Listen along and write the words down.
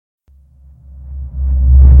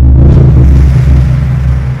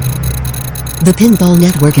The Pinball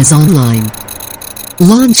Network is online.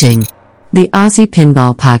 Launching the Aussie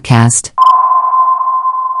Pinball Podcast.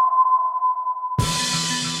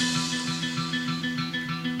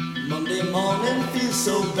 Monday morning feels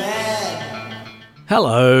so bad.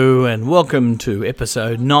 Hello and welcome to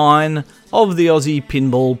episode 9 of the Aussie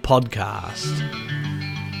Pinball Podcast.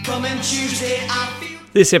 Coming Tuesday, I feel.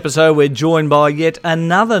 This episode we're joined by yet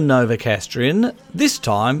another Novocastrian, this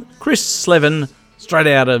time Chris Slevin, straight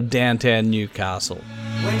out of downtown Newcastle.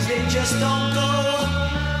 Wednesday just don't go.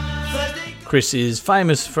 Thursday, Chris is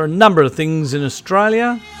famous for a number of things in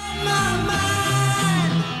Australia,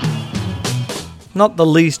 not the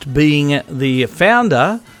least being the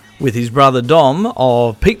founder, with his brother Dom,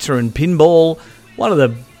 of Pizza And Pinball, one of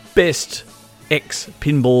the best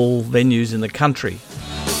ex-pinball venues in the country.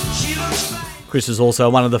 she looks like. Chris is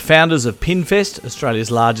also one of the founders of Pinfest,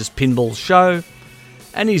 Australia's largest pinball show,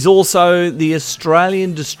 and he's also the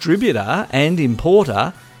Australian distributor and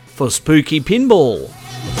importer for Spooky Pinball.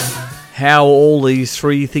 How all these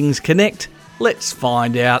three things connect, let's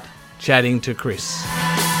find out chatting to Chris.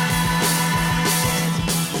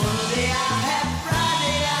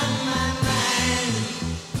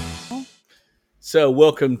 So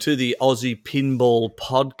welcome to the Aussie Pinball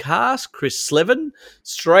Podcast, Chris Slevin,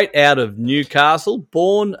 straight out of Newcastle,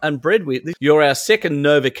 born and bred with. You're our second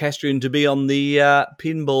Novocastrian to be on the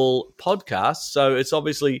Pinball Podcast, so it's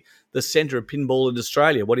obviously the centre of pinball in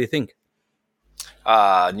Australia. What do you think?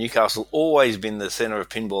 Newcastle always been the centre of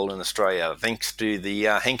pinball in Australia, thanks to the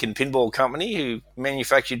Henkin Pinball Company, who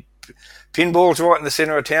manufactured pinballs right in the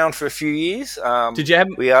centre of town for a few years. Did you have?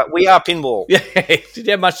 We are pinball. Yeah. Did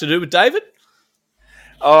you have much to do with David?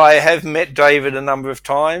 I have met David a number of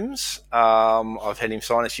times. I've had him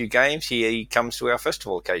sign a few games. He comes to our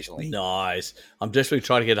festival occasionally. Nice. I'm desperately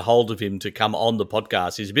trying to get a hold of him to come on the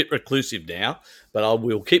podcast. He's a bit reclusive now, but I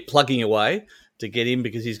will keep plugging away to get him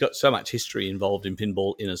because he's got so much history involved in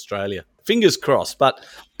pinball in Australia. Fingers crossed, but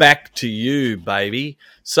back to you, baby.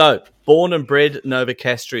 So, born and bred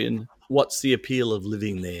Novocastrian, what's the appeal of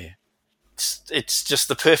living there? It's just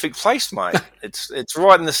the perfect place, mate. It's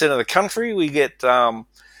right in the centre of the country. We get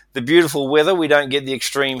the beautiful weather. We don't get the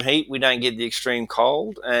extreme heat. We don't get the extreme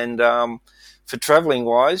cold. And for travelling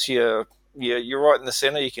wise, you're right in the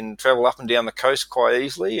centre. You can travel up and down the coast quite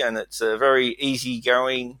easily, and it's a very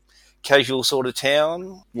easy-going, casual sort of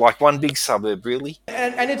town, like one big suburb, really.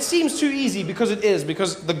 And it seems too easy because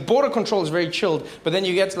the border control is very chilled, but then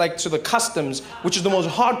you get to the customs, which is the most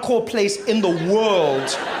hardcore place in the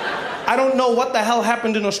world. I don't know what the hell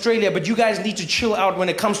happened in Australia, but you guys need to chill out when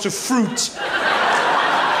it comes to fruit.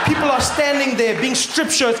 People are standing there being strip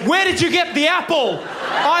shirts. Where did you get the apple?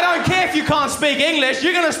 I don't care if you can't speak English.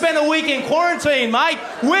 You're going to spend a week in quarantine, mate.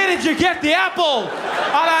 Where did you get the apple?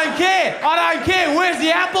 I don't care. Where's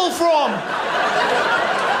the apple from?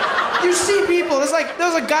 You see people, there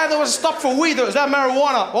was a guy that was stopped for weed. Is that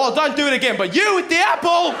marijuana? Oh, don't do it again. But you with the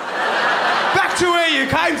apple, back to where you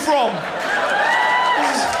came from.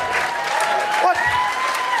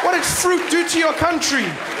 What did fruit do to your country?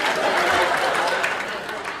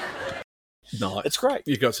 No, It's great.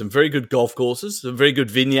 You've got some very good golf courses, some very good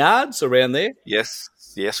vineyards around there. Yes,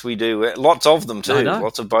 we do. Lots of them too. I know.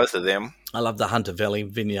 Lots of both of them. I love the Hunter Valley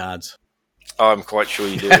vineyards. I'm quite sure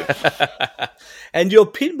you do. And your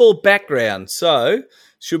pinball background. So,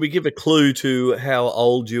 should we give a clue to how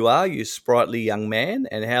old you are, you sprightly young man,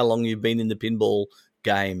 and how long you've been in the pinball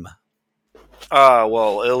game?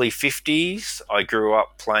 Well, early 50s, I grew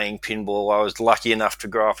up playing pinball. I was lucky enough to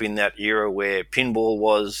grow up in that era where pinball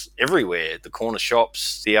was everywhere. The corner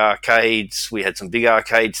shops, the arcades. We had some big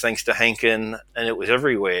arcades thanks to Henkin, and it was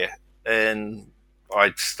everywhere. And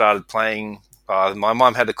I started playing. My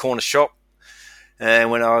mum had a corner shop, and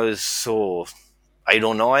when I was 8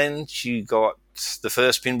 or 9, she got the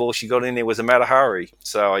first pinball she got in there was a Matahari.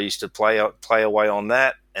 So I used to play away on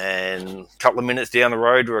that. And a couple of minutes down the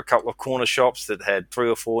road were a couple of corner shops that had 3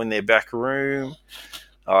 or 4 in their back room.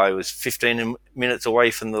 I was 15 minutes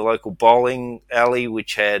away from the local bowling alley,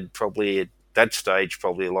 which had probably, at that stage, a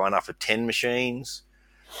lineup of 10 machines.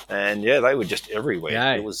 And yeah, they were just everywhere.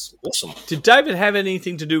 Yay. It was awesome. Did David have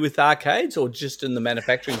anything to do with arcades or just in the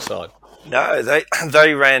manufacturing side? No,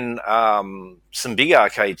 they ran some big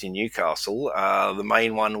arcades in Newcastle. The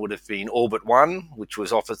main one would have been Orbit 1, which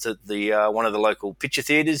was opposite the one of the local picture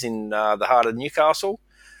theatres in the heart of Newcastle.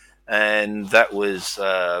 And that was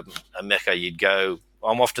a mecca. You'd go,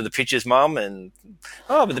 I'm off to the pictures, Mum, and,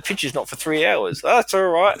 but the picture's not for 3 hours. Oh, that's all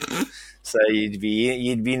right. So you'd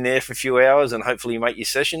be in there for a few hours and hopefully make your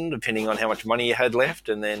session, depending on how much money you had left,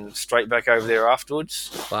 and then straight back over there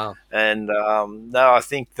afterwards. Wow. And no, I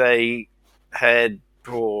think they had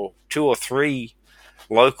or 2 or 3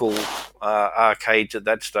 local arcades at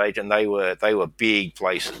that stage, and they were big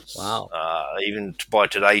places. Wow. Even by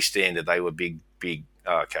today's standard, they were big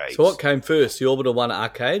arcades. So what came first, the Orbiter 1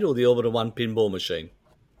 arcade or the Orbiter 1 pinball machine?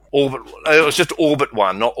 Orbit. It was just Orbit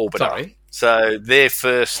 1, not Orbiter. Sorry. So their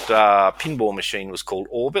first pinball machine was called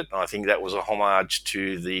Orbit. I think that was a homage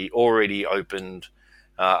to the already opened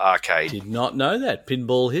arcade. Did not know that.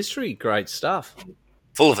 Pinball history, great stuff.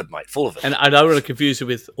 Full of it, mate. Full of it. And I don't want to confuse it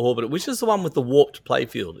with Orbiter. Which is the one with the warped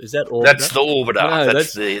playfield? Is that Orbiter? That's the Orbiter. No,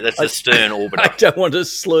 that's the stern Orbiter. I don't want to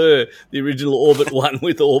slur the original Orbit 1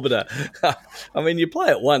 with Orbiter. I mean, you play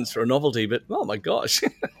it once for a novelty, but oh my gosh.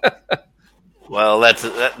 Well, that's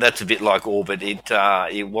a bit like Orbit.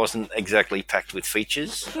 It wasn't exactly packed with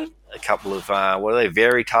features. A couple of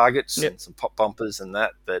vary targets and some pop bumpers and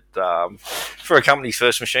that. But for a company's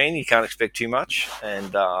first machine, you can't expect too much,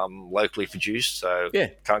 and locally produced, so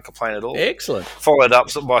can't complain at all. Excellent. Followed up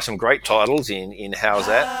by some great titles in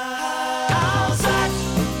Howzat,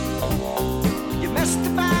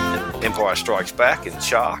 Empire Strikes Back, and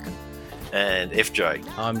Shark, and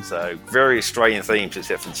FJ. So very Australian themes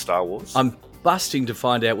except for the Star Wars. I'm busting to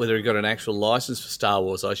find out whether he got an actual license for Star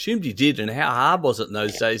Wars. I assumed he did, and how hard was it in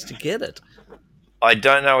those days to get it? I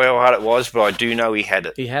don't know how hard it was, but I do know he had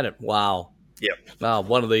it. He had it. Wow. Yep. Wow,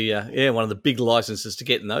 one of the big licenses to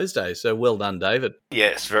get in those days. So well done, David.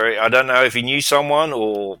 Yes, very. I don't know if he knew someone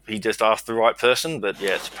or he just asked the right person, but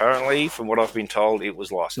yes, apparently, from what I've been told, it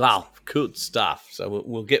was licensed. Wow, good stuff. So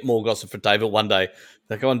we'll get more gossip for David one day.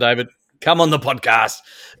 So come on, David. Come on the podcast.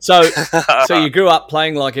 So you grew up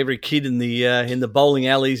playing like every kid in the bowling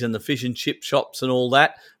alleys and the fish and chip shops and all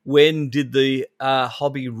that. When did the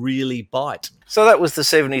hobby really bite? So that was the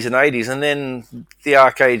 70s and 80s, and then the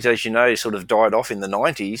arcades, as you know, sort of died off in the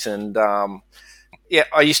 90s. And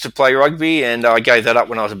I used to play rugby, and I gave that up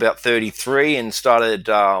when I was about 33 and started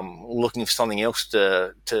looking for something else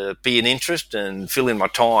to be an interest and fill in my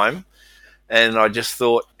time. And I just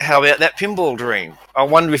thought, how about that pinball dream? I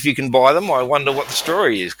wonder if you can buy them. I wonder what the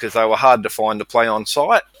story is, because they were hard to find to play on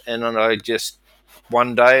site. And then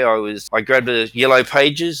one day I grabbed a Yellow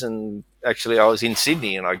Pages, and actually I was in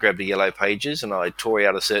Sydney, and I grabbed a Yellow Pages and I tore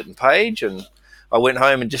out a certain page, and I went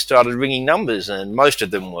home and just started ringing numbers, and most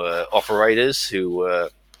of them were operators who were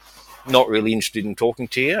not really interested in talking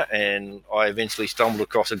to you. And I eventually stumbled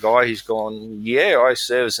across a guy who's gone, I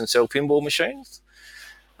service and sell pinball machines.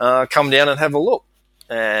 Come down and have a look.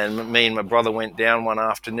 And me and my brother went down one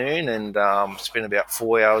afternoon and spent about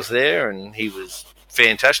 4 hours there, and he was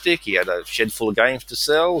fantastic. He had a shed full of games to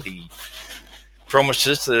sell. He promised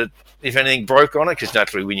us that if anything broke on it, because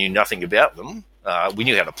naturally we knew nothing about them, we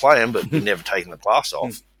knew how to play them, but we'd never taken the glass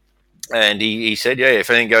off. And he said, if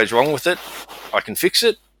anything goes wrong with it, I can fix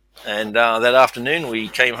it. And that afternoon we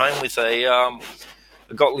came home with a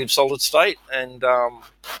Gottlieb solid state, and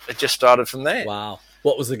it just started from there. Wow.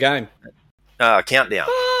 What was the game? Countdown.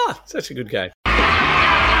 Such a good game.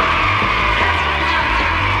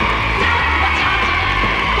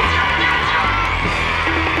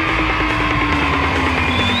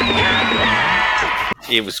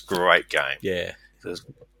 It was a great game. Yeah.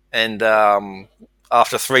 And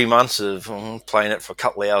after 3 months of playing it for a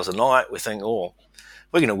couple of hours a night, we think, we're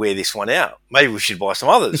going to wear this one out. Maybe we should buy some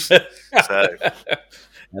others.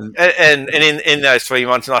 And in those 3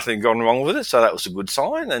 months, nothing had gone wrong with it, so that was a good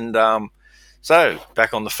sign. And so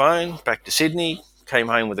back on the phone, back to Sydney, came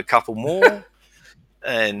home with a couple more,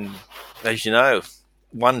 and as you know,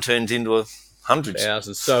 one turns into hundreds.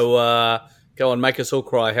 Thousands. So go on, make us all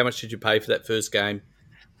cry. How much did you pay for that first game?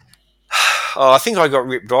 I think I got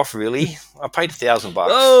ripped off, really. I paid $1,000.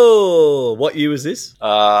 Oh, what year was this?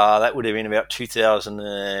 That would have been about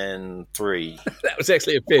 2003. That was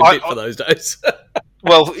actually a fair bit for those days.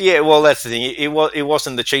 Well, that's the thing. It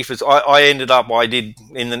wasn't the cheapest. I ended up. I did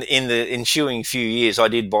in the ensuing few years. I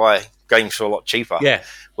did buy games for a lot cheaper. Yeah,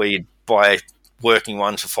 where you'd buy working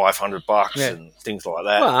ones for $500 and things like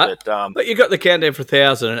that. But you got the countdown for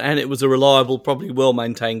 1,000, and it was a reliable, probably well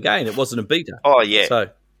maintained game. It wasn't a beater. Oh yeah. So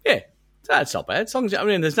that's not bad. As long as,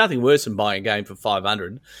 there's nothing worse than buying a game for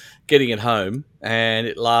 $500, getting it home, and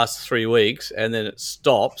it lasts 3 weeks, and then it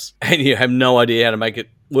stops, and you have no idea how to make it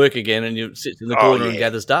work again, and you sit in the corner and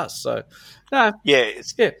gathers dust. So, no. Yeah.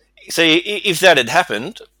 So if that had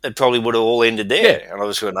happened, it probably would have all ended there. Yeah. And I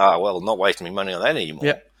was going, not wasting my money on that anymore.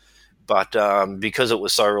 Yeah. But because it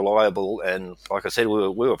was so reliable, and like I said, we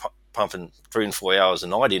were pumping 3 and 4 hours a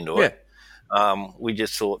night into it, we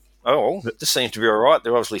just thought, this seems to be all right.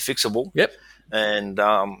 They're obviously fixable. Yep. And,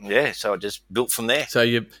 so I just built from there. So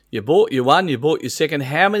you bought your one, you bought your second.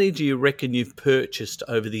 How many do you reckon you've purchased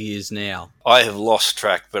over the years now? I have lost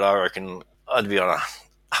track, but I reckon I'd be on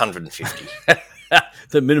 150.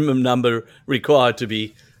 The minimum number required to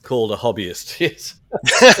be called a hobbyist. Yes.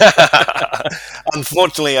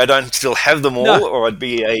 Unfortunately, I don't still have them all, or I'd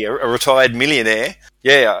be a retired millionaire.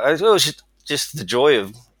 Yeah, it was just the joy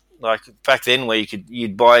of, like, back then where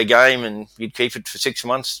you'd buy a game and you'd keep it for 6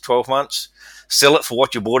 months, 12 months, sell it for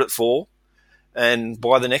what you bought it for, and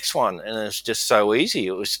buy the next one. And it's just so easy.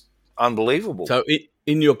 It was unbelievable. So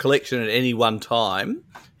in your collection at any one time,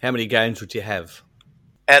 how many games would you have?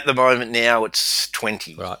 At the moment now, it's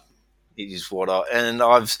 20. Right. Is what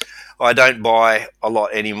I don't buy a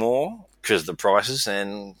lot anymore because of the prices,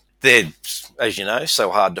 and they're, as you know,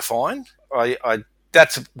 so hard to find.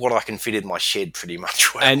 That's what I can fit in my shed pretty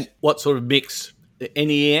much well. And what sort of mix?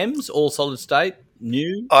 NEMs, all solid state,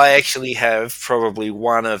 new? I actually have probably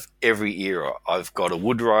one of every era. I've got a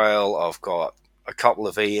wood rail, I've got a couple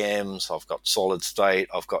of EMs, I've got solid state,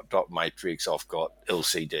 I've got dot matrix, I've got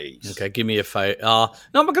LCDs. Okay, give me a favourite. No,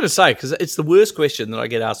 I'm not going to say, because it's the worst question that I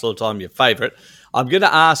get asked all the time, your favourite. I'm going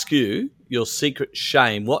to ask you your secret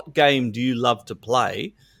shame. What game do you love to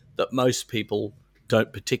play that most people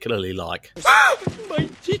don't particularly like? My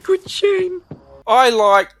secret shame. I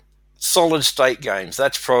like solid state games.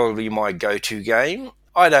 That's probably my go-to game.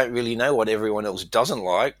 I don't really know what everyone else doesn't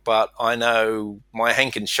like, but I know my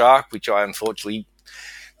Hank and Shark, which I unfortunately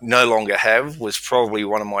no longer have, was probably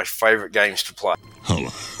one of my favourite games to play. Hello.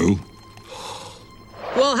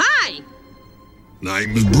 Well, hi.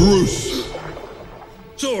 Name's Bruce.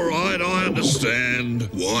 It's all right, I understand.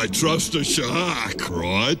 Why trust a shark,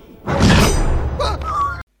 right?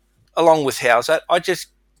 Along with Howzat, I just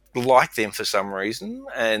like them for some reason,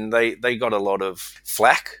 and they got a lot of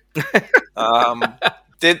flack.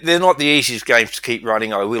 They're not the easiest games to keep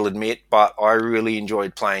running, I will admit, but I really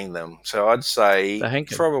enjoyed playing them. So I'd say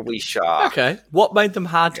probably Shark. Okay. What made them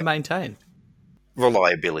hard to maintain?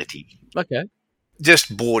 Reliability. Okay.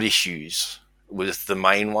 Just board issues was the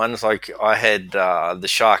main ones. Like I had the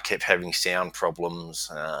Shark kept having sound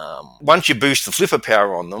problems. Once you boost the flipper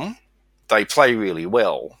power on them, they play really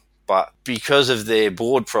well. But because of their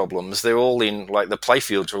board problems, they're all in, like, the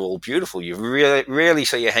playfields are all beautiful. You rarely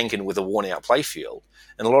see a Hankin with a worn-out playfield.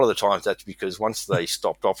 And a lot of the times that's because once they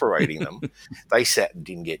stopped operating them, they sat and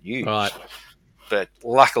didn't get used. Right. But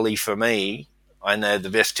luckily for me, I know the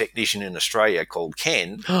best technician in Australia called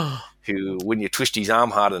Ken, who, when you twist his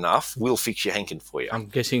arm hard enough, will fix your Hankin for you. I'm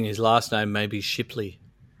guessing his last name may be Shipley.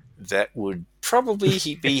 That would probably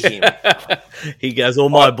be him. He does all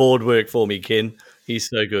my board work for me, Ken. He's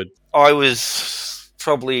so good. I was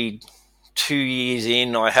probably 2 years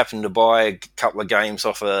in. I happened to buy a couple of games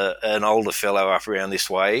off an older fellow up around this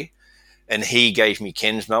way, and he gave me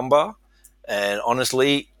Ken's number. And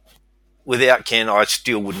honestly, without Ken, I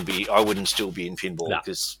wouldn't still be in pinball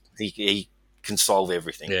because he can solve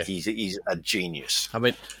everything. Yeah. He's a genius. I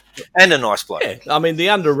mean, and a nice bloke. Yeah, I mean, the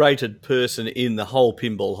underrated person in the whole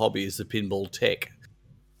pinball hobby is the pinball tech.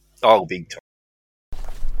 Oh, big time.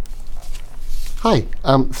 Hi,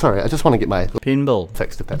 sorry, I just want to get my pinball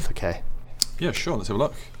fixed if that's okay. Yeah, sure, let's have a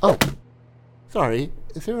look. Oh, sorry,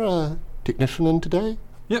 is there a technician in today?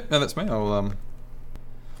 Yep, no, that's me. I'll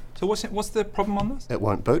So what's the problem on this? It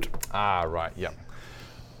won't boot. Ah, right, yep.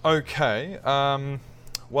 Okay, well,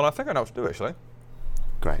 I think I know what to do, actually.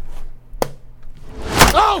 Great.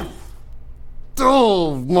 Oh!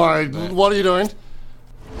 Oh my, what are you doing?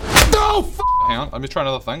 No! Hang on, I'm just trying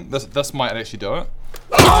another thing. This might actually do it.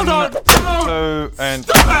 Oh no! 2 and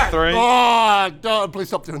 3. Oh, God, please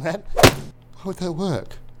stop doing that. How would that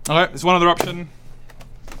work? Okay, there's one other option.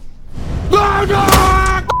 No,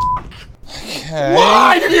 no! Okay.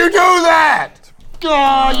 Why did you do that?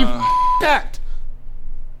 God, you f***ed.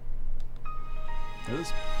 It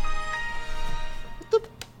is.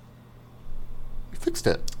 You fixed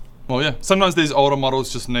it. Well, yeah. Sometimes these older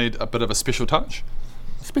models just need a bit of a special touch.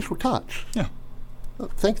 A special touch? Yeah. Oh,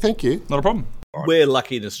 thank you. Not a problem. We're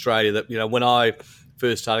lucky in Australia that, when I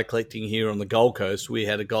first started collecting here on the Gold Coast, we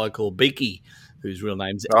had a guy called Beaky, whose real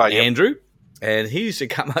name's Andrew, and he used to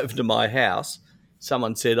come over to my house.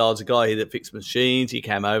 Someone said, there's a guy here that fixed machines. He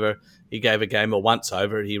came over, he gave a game a once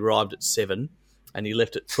over, and he arrived at 7, and he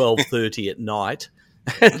left at 12:30 at night,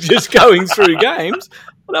 just going through games.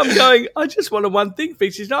 And I'm going, I just wanted one thing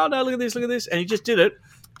fixed. He's no, look at this, and he just did it.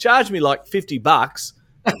 Charged me like $50,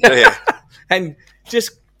 and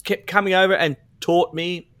just kept coming over and taught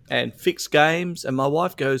me and fixed games. And my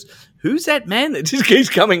wife goes, who's that man that just keeps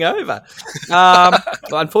coming over?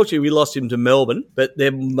 Unfortunately, we lost him to Melbourne, but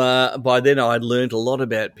then by then I had learned a lot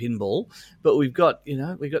about pinball. But we've got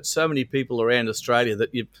so many people around Australia that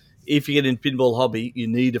if you get in pinball hobby, you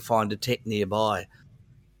need to find a tech nearby.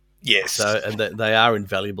 Yes. So, and they are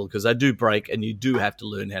invaluable because they do break, and you do have to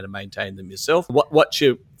learn how to maintain them yourself. What's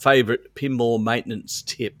your favourite pinball maintenance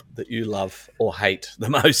tip that you love or hate the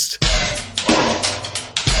most?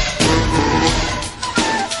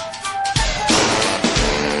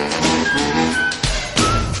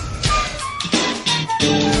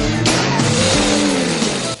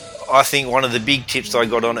 I think one of the big tips I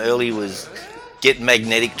got on early was get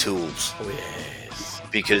magnetic tools. Oh, yes.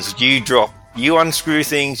 Because you unscrew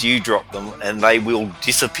things, you drop them, and they will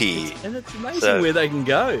disappear. And it's amazing where they can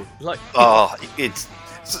go. Like, it's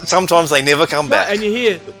sometimes they never come back. And you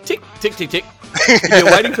hear tick, tick, tick, tick. You're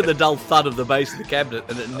waiting for the dull thud of the base of the cabinet,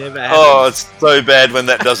 and it never happens. Oh, it's so bad when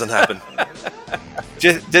that doesn't happen.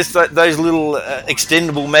 Just those little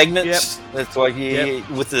extendable magnets. Yep. It's like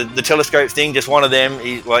with the telescope thing. Just one of them.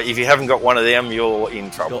 Like if you haven't got one of them, you're in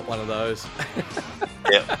trouble. Got one of those.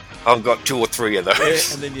 Yeah, I've got 2 or 3 of those.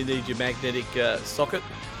 Yeah, and then you need your magnetic socket.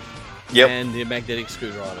 Yep. And your magnetic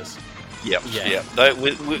screwdrivers. Yep. Yeah. Yep.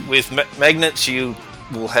 With magnets, you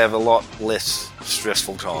will have a lot less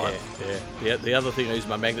stressful time. Yeah. The other thing I use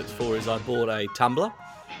my magnets for is I bought a tumbler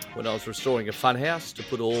when I was restoring a funhouse to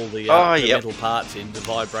put all the metal parts in to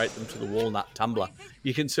vibrate them to the walnut tumbler.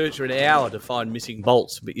 You can search for an hour to find missing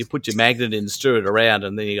bolts, but you put your magnet in, stir it around,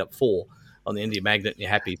 and then you got 4 on the end of your magnet, and you're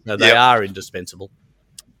happy. So they are indispensable.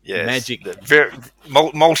 Yes. Magic. Very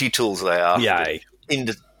multi-tools they are. Yay.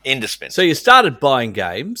 Indispensable. So you started buying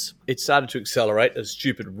games. It started to accelerate at a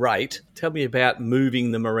stupid rate. Tell me about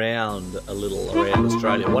moving them around a little around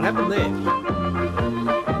Australia. What happened there?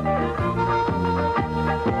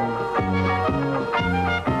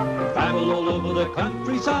 Travel all over the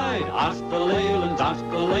countryside, ask the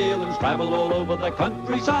Leylands, travel all over the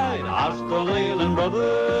countryside, ask the Leyland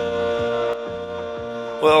brothers.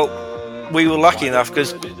 Well, we were lucky enough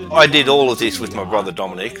because I did all of this with my brother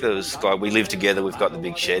Dominic. It was like we lived together, we've got the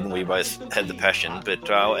big shed, and we both had the passion. But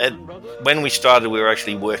when we started, we were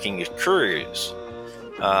actually working as couriers.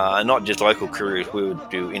 Not just local couriers, we would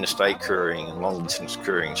do interstate couriering and long distance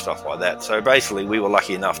couriering, stuff like that. So basically, we were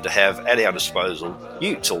lucky enough to have at our disposal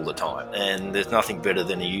utes all the time. And there's nothing better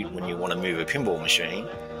than a ute when you want to move a pinball machine.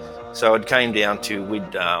 So it came down to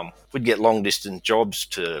we'd get long distance jobs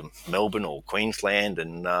to Melbourne or Queensland,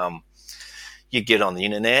 and you'd get on the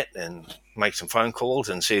internet and make some phone calls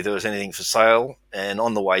and see if there was anything for sale. And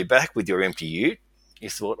on the way back with your empty ute, you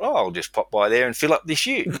thought, I'll just pop by there and fill up this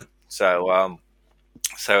ute. So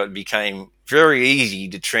it became very easy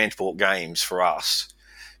to transport games for us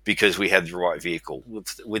because we had the right vehicle.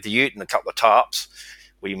 With the ute and a couple of tarps,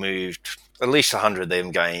 we moved at least 100 of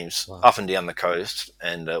them games up and down the coast,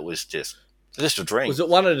 and it was just a dream. Was it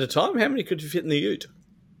one at a time? How many could you fit in the ute?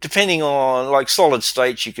 Depending on, like, solid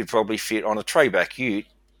states, you could probably fit on a tray-back ute.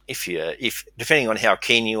 If depending on how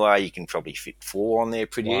keen you are, you can probably fit 4 on there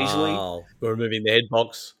pretty easily. We're removing the head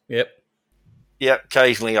box. Yep. Yeah,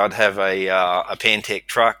 occasionally I'd have a Pantech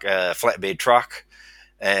truck, a flatbed truck,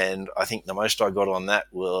 and I think the most I got on that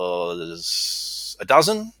was a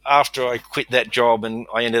dozen. After I quit that job and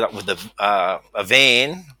I ended up with a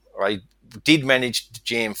van, I did manage to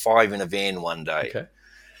jam 5 in a van one day. Okay.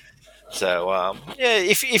 So,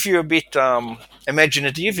 if you're a bit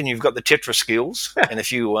imaginative and you've got the Tetra skills and a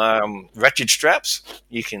few ratchet straps,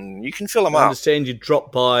 you can fill them I up. understand you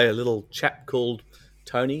dropped by a little chap called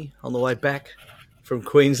Tony on the way back from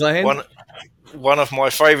Queensland. One of my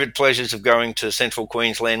favourite pleasures of going to central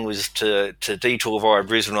Queensland was to detour via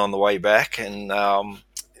Brisbane on the way back and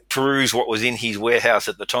peruse what was in his warehouse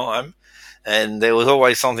at the time. And there was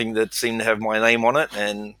always something that seemed to have my name on it,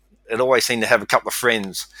 and it always seemed to have a couple of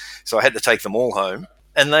friends. So I had to take them all home.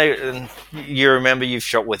 And you remember you've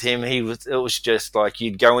shot with him. It was just like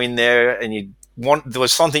you'd go in there and there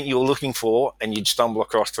was something you were looking for, and you'd stumble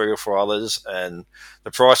across 3 or 4 others, and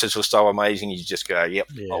the prices were so amazing. You'd just go, "Yep,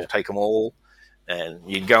 I'll take them all." And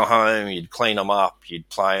you'd go home, you'd clean them up, you'd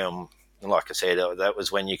play them. And like I said, that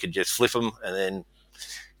was when you could just flip them and then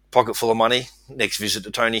pocket full of money. Next visit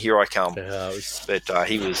to Tony, here I come. But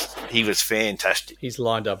he was fantastic. He's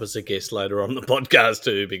lined up as a guest later on the podcast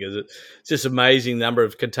too, because it's just amazing number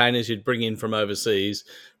of containers you'd bring in from overseas,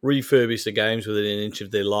 refurbish the games within an inch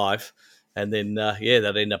of their life, and then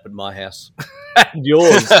they'd end up at my house and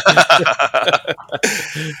yours,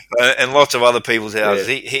 and lots of other people's houses.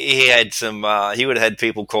 Yeah. He had some. He would have had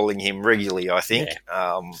people calling him regularly, I think.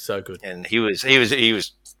 Yeah. So good, and he was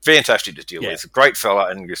fantastic to deal with. A great fella,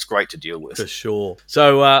 and just great to deal with for sure.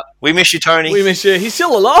 So we miss you, Tony. We miss you. He's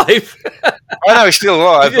still alive. I know he's still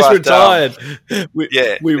alive. He just retired.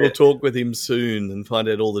 We will talk with him soon and find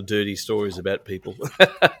out all the dirty stories about people.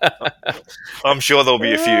 I'm sure there'll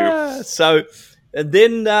be a few. So And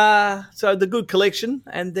then, so the good collection,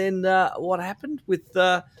 and then what happened with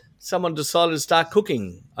someone decided to start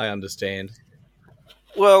cooking, I understand.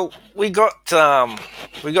 Well, we got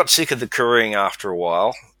sick of the couriering after a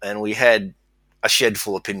while, and we had a shed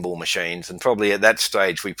full of pinball machines, and probably at that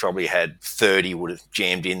stage we probably had 30 would have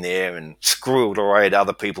jammed in there and squirreled away at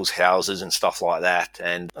other people's houses and stuff like that.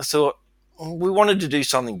 And I thought we wanted to do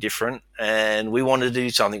something different, and we wanted to do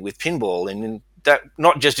something with pinball, and that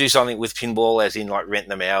not just do something with pinball as in like rent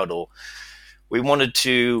them out, or we wanted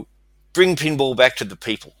to bring pinball back to the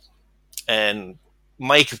people and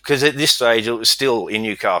because at this stage it was still in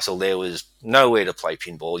Newcastle, there was nowhere to play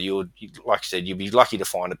pinball. Like I said, you'd be lucky to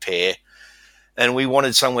find a pair. And we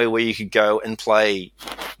wanted somewhere where you could go and play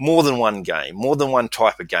more than one game, more than one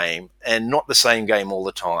type of game, and not the same game all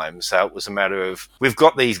the time. So it was a matter of, we've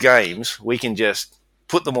got these games, we can just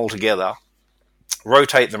put them all together,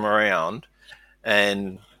 rotate them around,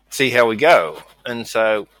 and see how we go. And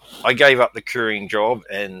so I gave up the couriering job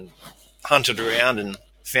and hunted around and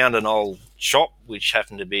found an old shop, which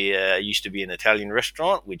happened to be used to be an Italian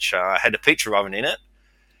restaurant, which had a pizza oven in it.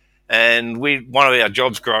 And one of our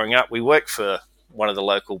jobs growing up, we worked for one of the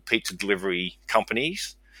local pizza delivery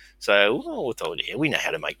companies. So we thought, yeah, we know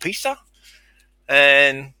how to make pizza.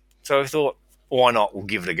 And so I thought, why not? We'll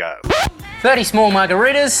give it a go. 30 small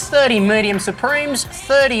margaritas, 30 medium supremes,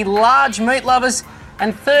 30 large meat lovers,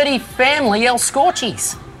 and 30 family El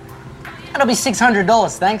Scorchies. That'll be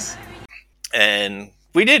 $600, thanks. And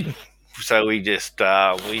we did. So we just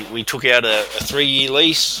we took out a 3-year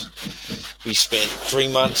lease. We spent 3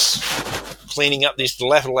 months cleaning up this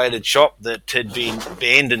dilapidated shop that had been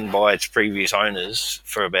abandoned by its previous owners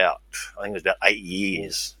for I think it was about 8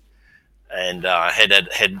 years, and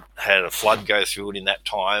had a flood go through it in that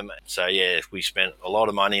time. So yeah, we spent a lot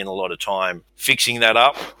of money and a lot of time fixing that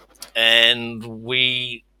up, and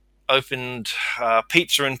we opened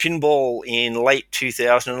Pizza and Pinball in late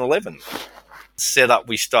 2011. Setup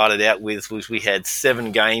we started out with was we had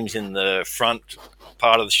 7 games in the front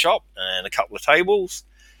part of the shop and a couple of tables,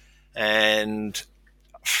 and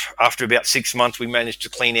after about 6 months we managed to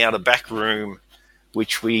clean out a back room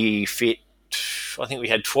which we fit, I think we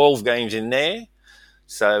had 12 games in there.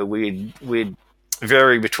 So we'd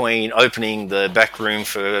vary between opening the back room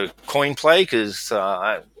for coin play because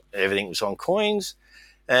everything was on coins,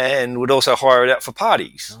 and would also hire it out for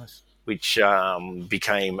parties. Nice. Which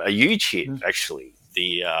became a huge hit, actually.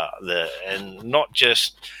 And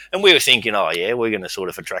we were thinking, oh yeah, we're going to sort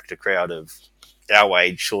of attract a crowd of our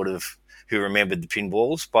age, sort of, who remembered the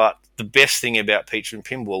pinballs. But the best thing about Pizza and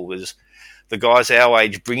Pinball was the guys our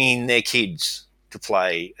age bringing their kids to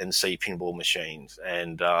play and see pinball machines,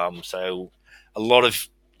 and so a lot of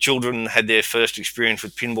children had their first experience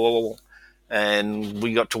with pinball, and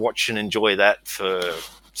we got to watch and enjoy that for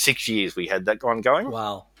 6 years. We had that one going.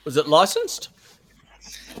 Wow. Was it licensed?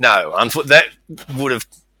 No, that would have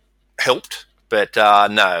helped, but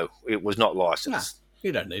no, it was not licensed. No,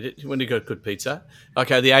 you don't need it when you got good pizza.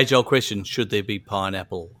 Okay, the age-old question, should there be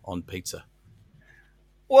pineapple on pizza?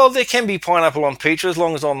 Well, there can be pineapple on pizza as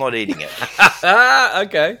long as I'm not eating it.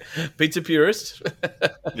 Okay, pizza purist.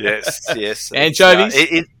 Yes.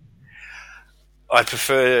 Anchovies? I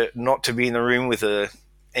prefer not to be in the room with a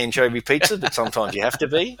anchovy pizza, but sometimes you have to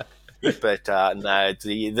be. But no,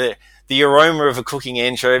 the aroma of a cooking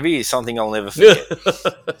anchovy is something I'll never forget.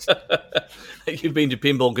 You've been to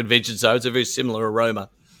pinball conventions, so it's a very similar aroma.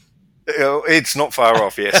 It's not far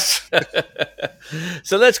off, yes.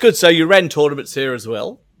 So that's good. So you ran tournaments there as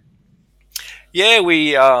well? Yeah,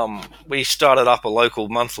 we started up a local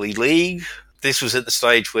monthly league. This was at the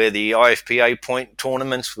stage where the IFPA point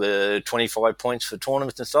tournaments were 25 points for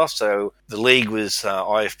tournaments and stuff. So the league was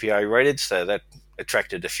IFPA rated, so that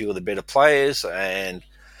attracted a few of the better players, and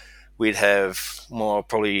we'd have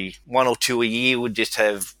probably 1 or 2 a year would just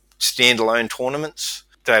have standalone tournaments.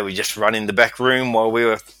 They would just run in the back room while we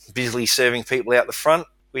were busily serving people out the front.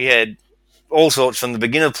 We had all sorts, from the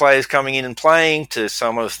beginner players coming in and playing to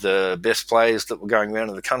some of the best players that were going around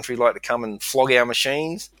in the country like to come and flog our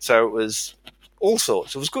machines. So it was all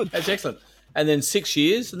sorts. It was good. That's excellent. And then 6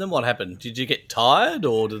 years, and then what happened? Did you get tired,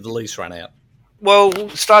 or did the lease run out? Well,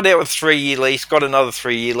 started out with a 3-year lease, got another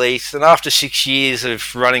 3-year lease, and after 6 years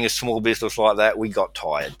of running a small business like that, we got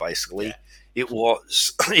tired, basically. Yeah. It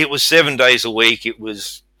was 7 days a week. It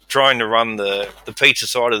was trying to run the pizza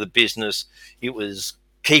side of the business. It was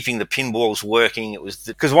keeping the pinballs working. It was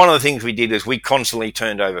because one of the things we did is we constantly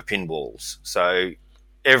turned over pinballs. So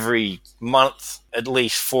every month, at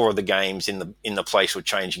least 4 of the games in the place were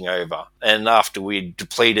changing over. And after we'd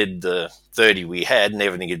depleted the 30 we had and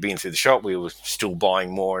everything had been through the shop, we were still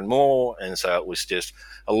buying more and more. And so it was just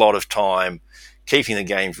a lot of time keeping the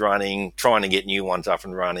games running, trying to get new ones up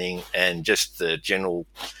and running, and just the general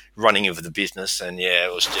running of the business. And yeah,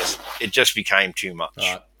 it just became too much.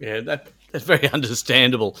 Right. Yeah, that's very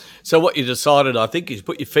understandable. So what you decided, I think, is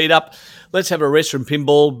put your feet up. Let's have a rest from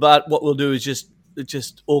pinball, but what we'll do is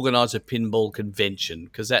just organise a pinball convention,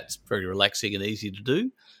 because that's very relaxing and easy to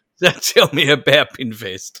do. So tell me about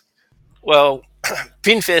Pinfest. Well,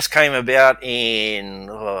 Pinfest came about in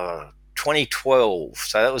 2012,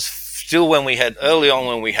 so that was still early on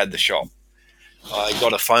when we had the shop. I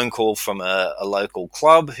got a phone call from a local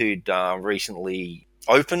club who'd recently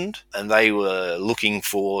opened, and they were looking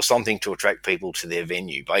for something to attract people to their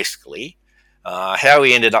venue, basically. How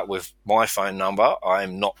he ended up with my phone number,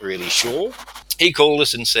 I'm not really sure. He called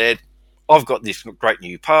us and said, I've got this great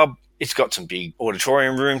new pub. It's got some big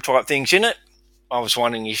auditorium room type things in it. I was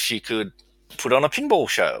wondering if you could put on a pinball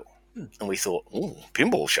show. And we thought,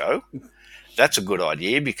 pinball show? That's a good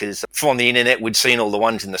idea, because from the internet we'd seen all the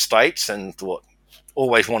ones in the States and thought,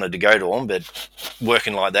 always wanted to go to them, but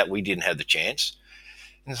working like that, we didn't have the chance.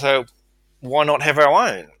 And so why not have our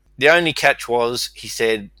own? The only catch was, he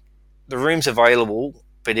said, the room's available,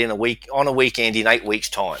 but on a weekend in 8 weeks'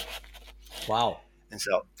 time. Wow. And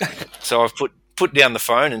so I've put down the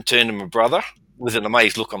phone and turned to my brother with an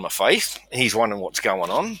amazed look on my face. And he's wondering what's going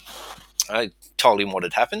on. I told him what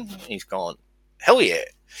had happened. He's gone, hell yeah.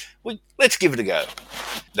 Let's give it a go.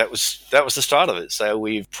 That was the start of it. So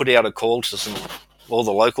we've put out a call to all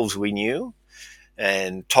the locals we knew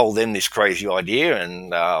and told them this crazy idea,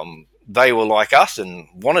 and they were like us and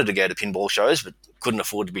wanted to go to pinball shows but couldn't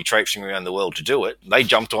afford to be traipsing around the world to do it. They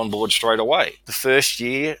jumped on board straight away. The first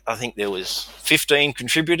year, I think there was 15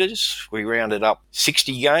 contributors. We rounded up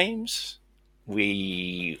 60 games.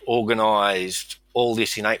 We organised all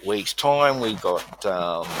this in 8 weeks' time. We got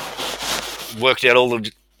worked out all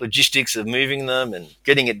the logistics of moving them and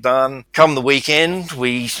getting it done. Come the weekend,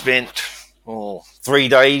 we spent 3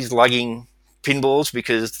 days lugging pinballs,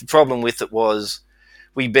 because the problem with it was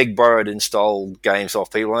we begged, borrowed and stole games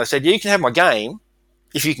off people. And I said, you can have my game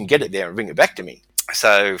if you can get it there and bring it back to me.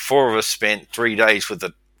 So 4 of us spent 3 days with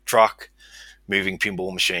the truck moving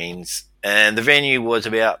pinball machines. And the venue was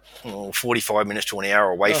about 45 minutes to an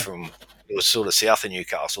hour away from, it was sort of south of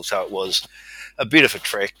Newcastle. So it was a bit of a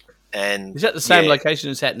trek. And is that the same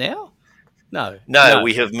location it's at now? No,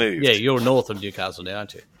 we have moved. Yeah, you're north of Newcastle now,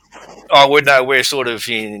 aren't you? Oh, we're sort of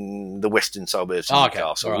in the western suburbs of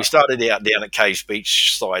Newcastle. Right. We started out down at Caves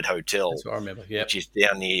Beachside Hotel. That's what I remember, yeah. Which is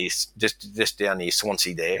down near, just down near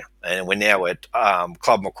Swansea there. And we're now at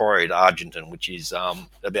Club Macquarie at Argenton, which is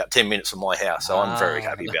about 10 minutes from my house. So I'm very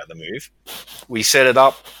happy about the move. We set it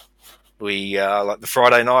up. We like the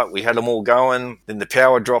Friday night, we had them all going. Then the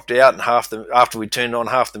power dropped out, and after we turned on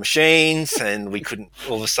half the machines, and we couldn't.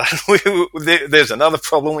 All of a sudden, there's another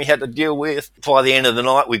problem we had to deal with. By the end of the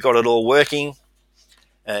night, we got it all working,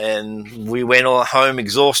 and we went all home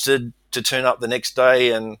exhausted to turn up the next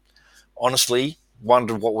day, and honestly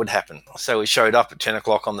wondered what would happen. So we showed up at 10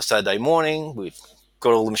 o'clock on the Saturday morning. We've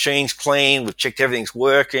got all the machines clean. We've checked everything's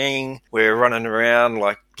working. We're running around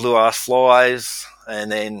like blue ass flies,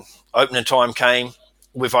 and then opening time came.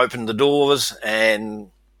 We've opened the doors and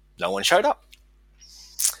no one showed up.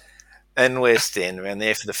 And we're standing around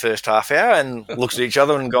there for the first half hour and looked at each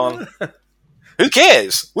other and gone, who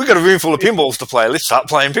cares? We've got a room full of pinballs to play. Let's start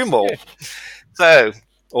playing pinball. So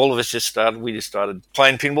all of us just started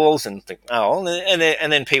playing pinballs and think,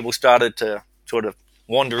 and then people started to sort of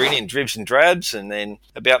wander in dribs and drabs. And then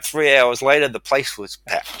about 3 hours later, the place was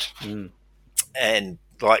packed and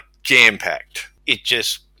like jam-packed. It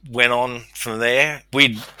just went on from there.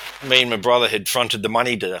 Me and my brother had fronted the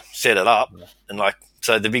money to set it up, and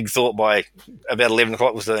so the big thought by about 11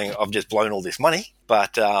 o'clock was saying, I've just blown all this money.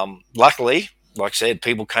 But luckily, like I said,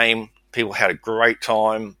 people came, people had a great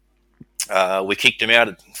time. We kicked them out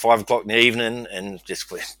at 5 o'clock in the evening and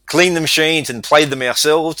just cleaned the machines and played them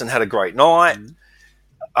ourselves and had a great night.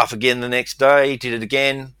 Up again the next day, did it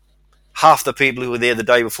again. Half the people who were there the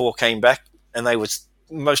day before came back, and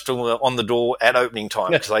most of them were on the door at opening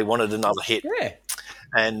time because they wanted another hit. Yeah.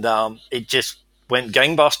 And it just went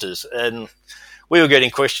gangbusters. And we were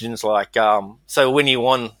getting questions like, so when you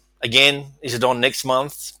on again, is it on next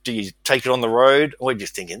month? Do you take it on the road? We're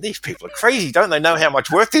just thinking, these people are crazy. Don't they know how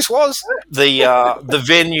much work this was? The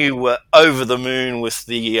venue were over the moon with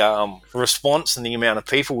the response and the amount of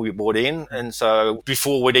people we brought in. And so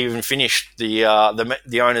before we'd even finished, the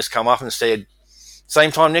owners come up and said,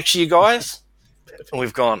 same time next year, guys? And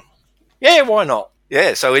we've gone, yeah, why not?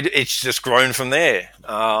 Yeah, so it's just grown from there.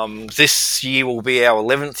 This year will be our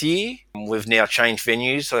 11th year. We've now changed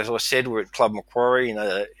venues. So as I said, we're at Club Macquarie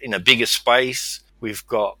in a bigger space. We've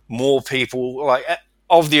got more people, like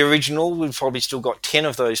of the original, we've probably still got 10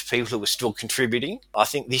 of those people who are still contributing. I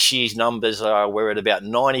think this year's numbers are we're at about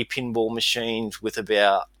 90 pinball machines with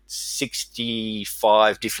about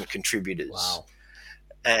 65 different contributors. Wow.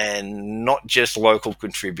 And not just local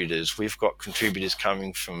contributors. We've got contributors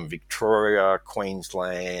coming from Victoria,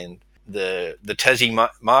 Queensland. The Tassie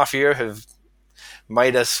Mafia have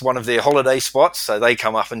made us one of their holiday spots, so they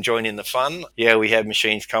come up and join in the fun. Yeah, we have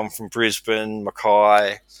machines come from Brisbane,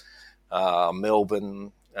 Mackay,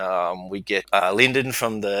 Melbourne. We get Lyndon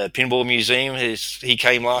from the Pinball Museum. He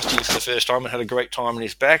came last year for the first time and had a great time on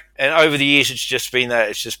his back. And over the years, it's just been that.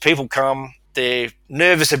 It's just people come. They're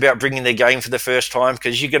nervous about bringing their game for the first time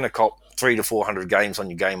because you're going to cop 300 to 400 games on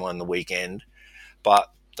your game on the weekend.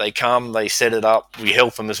 But they come, they set it up. We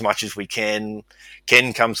help them as much as we can.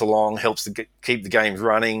 Ken comes along, helps to keep the games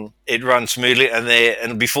running. It runs smoothly,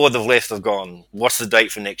 and before they've left, they've gone, what's the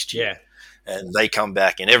date for next year? Yeah. And they come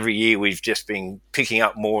back, and every year we've just been picking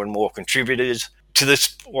up more and more contributors.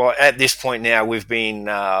 At this point now, we've been,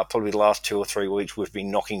 probably the last 2 or 3 weeks, we've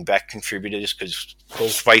been knocking back contributors because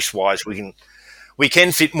space-wise we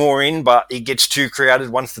can fit more in, but it gets too crowded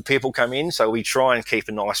once the people come in. So we try and keep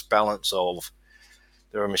a nice balance of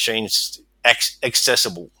there are machines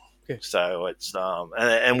accessible. Okay. So it's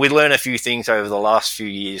and we learn a few things over the last few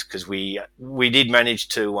years because we did manage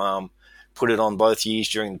to put it on both years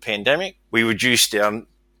during the pandemic. We reduced our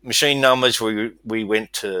machine numbers. We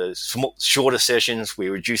went to shorter sessions. We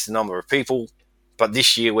reduced the number of people, but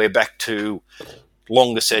this year we're back to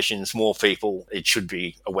longer sessions, more people. It should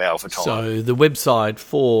be a wow for time. So the website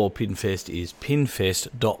for Pinfest is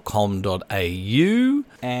pinfest.com.au,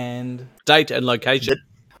 and date and location.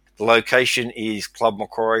 The location is Club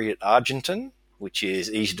Macquarie at Argenton, which is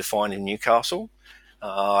easy to find in Newcastle.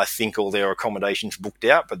 I think all their accommodations booked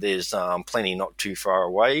out, but there's plenty not too far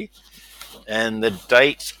away. And the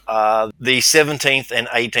dates are the 17th and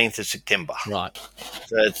 18th of September. Right.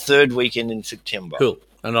 The third weekend in September. Cool.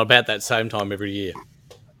 And about that same time every year.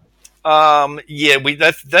 Yeah,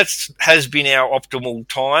 that has been our optimal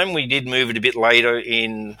time. We did move it a bit later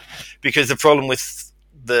because the problem with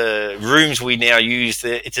the rooms we now use,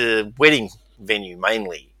 it's a wedding venue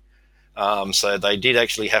mainly. So they did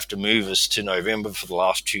actually have to move us to November for the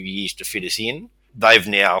last 2 years to fit us in. They've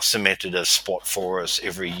now cemented a spot for us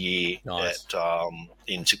every year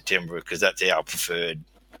in September because that's our preferred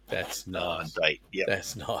That's nice. Date. Yep.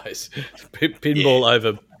 That's nice. Pinball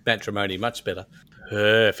over matrimony, much better.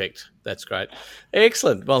 Perfect. That's great.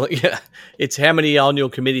 Excellent. Well, yeah, it's how many on your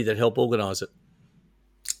committee that help organise it?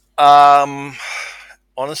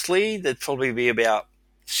 Honestly, there'd probably be about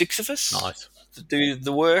 6 of us. Nice. To do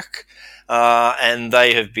the work. And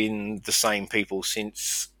they have been the same people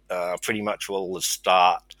since pretty much the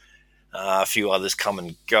start. A few others come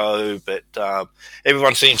and go, but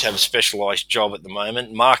everyone seems to have a specialised job at the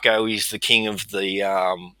moment. Marco is the king of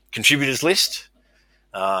the contributors list.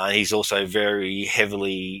 He's also very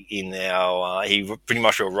heavily in our... he pretty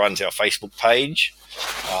much runs our Facebook page,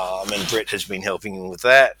 and Brett has been helping him with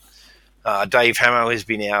that. Dave Hamo has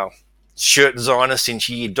been our shirt designer since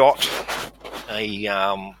year dot. He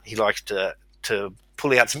likes to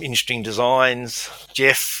pull out some interesting designs.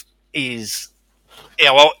 Jeff is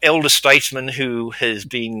our elder statesman who has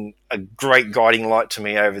been a great guiding light to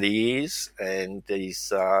me over the years, and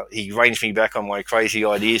he reins me back on my crazy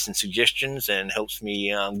ideas and suggestions and helps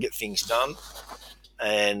me get things done.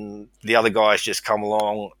 And the other guys just come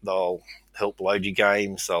along. They'll help load your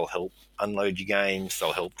games. They'll help unload your games.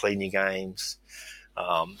 They'll help clean your games.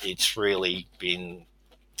 It's really been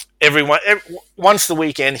everyone. Once the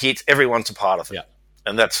weekend hits, everyone's a part of it. Yeah.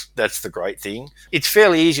 And that's the great thing. It's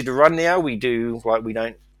fairly easy to run now. We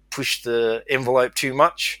don't push the envelope too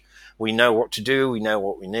much. We know what to do. We know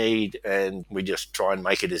what we need, and we just try and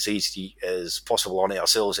make it as easy as possible on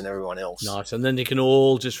ourselves and everyone else. Nice. And then you can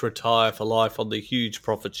all just retire for life on the huge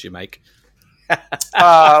profits you make.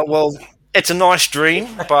 Well, it's a nice dream,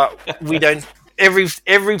 but we don't.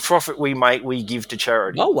 Every profit we make, we give to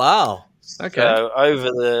charity. Oh wow. Okay.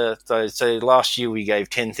 So last year we gave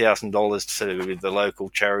 $10,000 to the local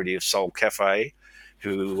charity of Soul Cafe,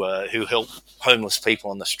 who help homeless people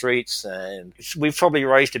on the streets, and we've probably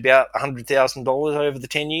raised about $100,000 over the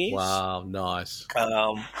 10 years. Wow, nice.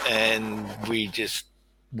 And we just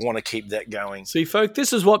want to keep that going. See, folk,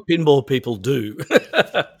 this is what pinball people do.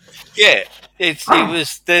 Yeah,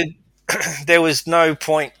 there was no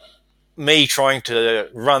point me trying to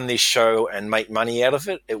run this show and make money out of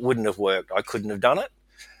it. It wouldn't have worked. I couldn't have done it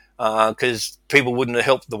because people wouldn't have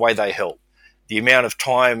helped the way they help. The amount of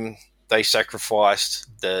time they sacrificed,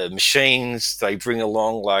 the machines they bring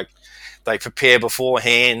along, like They prepare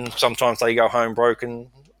beforehand. Sometimes they go home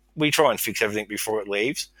broken. We try and fix everything before it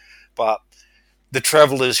leaves. But the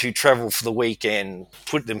travellers who travel for the weekend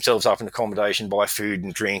put themselves up in accommodation, buy food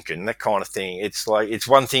and drink and that kind of thing. It's like, it's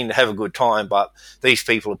one thing to have a good time, but these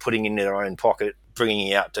people are putting in their own pocket, bringing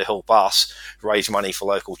it out to help us raise money for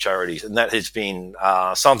local charities. And that has been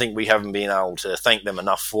something we haven't been able to thank them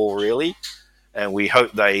enough for, really. And we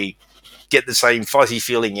hope they get the same fuzzy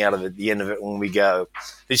feeling out of it at the end of it when we go,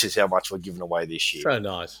 this is how much we're giving away this year. So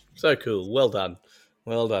nice. So cool. Well done.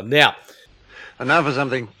 Well done. Now for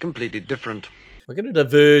something completely different. We're going to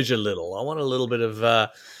diverge a little. I want a little bit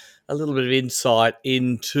of insight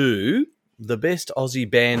into the best Aussie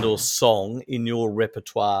band or song in your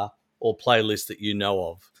repertoire or playlist that you know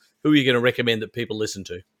of. Who are you going to recommend that people listen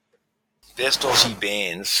to? Best Aussie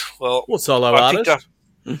bands. Well, what solo artist?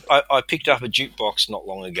 I picked up a jukebox not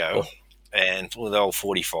long ago, and with the old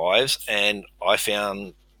 45s, and I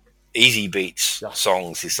found Easybeats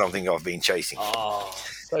songs is something I've been chasing. Oh,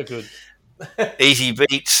 so good.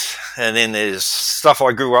 Easybeats, and then there's stuff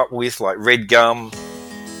I grew up with like Redgum.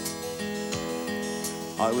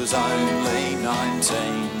 I was only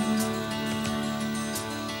 19.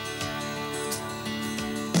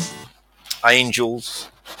 Angels,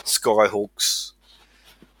 Skyhooks,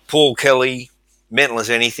 Paul Kelly, Mental as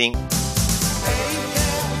Anything.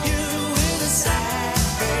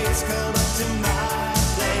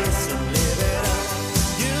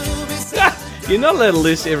 You're not allowed to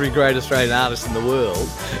list every great Australian artist in the world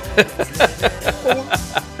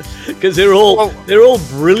because they're all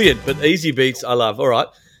brilliant. But Easybeats, I love. All right,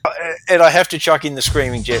 and I have to chuck in the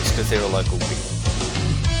Screaming Jets because they're a local band.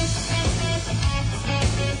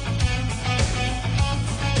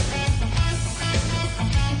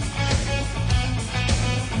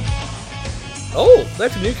 Oh, they're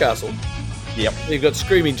from Newcastle. Yep. You've got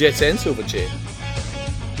Screaming Jets and Silverchair.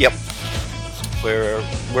 Yep. We're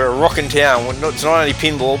a rockin' town. It's not only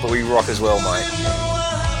pinball, but we rock as well, mate.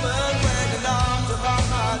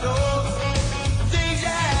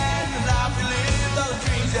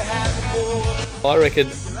 I reckon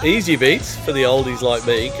Easybeats for the oldies like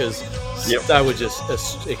me because they were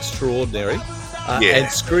just extraordinary. And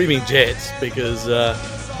Screaming Jets because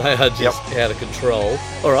they are just out of control.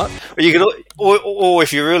 All right. You could, or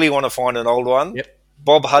if you really want to find an old one,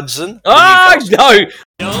 Bob Hudson. Oh, no.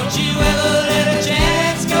 Don't you ever let a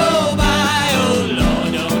chance go by. Oh,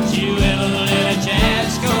 Lord, don't you ever let a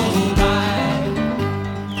chance go by.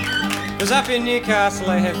 Because up in Newcastle,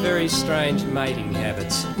 they have very strange mating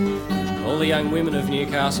habits. All the young women of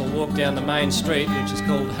Newcastle walk down the main street, which is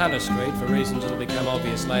called Hunter Street, for reasons that will become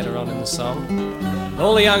obvious later on in the song.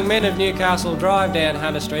 All the young men of Newcastle drive down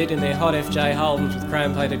Hunter Street in their hot FJ Holdens with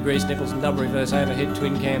chrome-plated grease nipples and double reverse overhead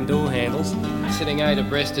twin-cam door handles, sitting 8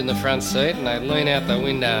 abreast in the front seat, and they lean out the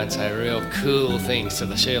window and say real cool things to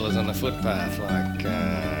the Sheilers on the footpath, like,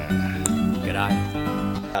 g'day.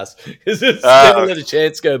 Because it's never let a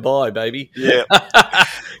chance go by, baby. Yeah.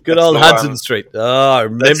 Good old Hudson Street. Oh, I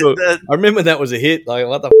remember when that was a hit. Like,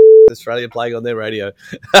 what the is Australia playing on their radio?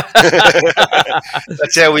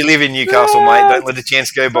 That's how we live in Newcastle, mate. Don't let a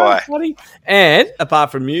chance go by. Funny. And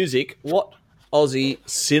apart from music, what Aussie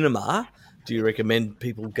cinema do you recommend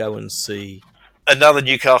people go and see? Another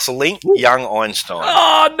Newcastle link, Young Einstein.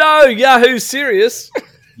 Oh, no. Yahoo Serious.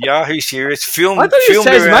 Yahoo Serious. Filmed I thought he was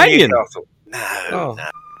around Tasmanian. Newcastle. No.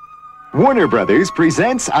 Warner Brothers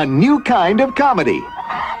presents a new kind of comedy.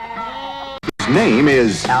 His name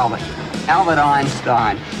is Albert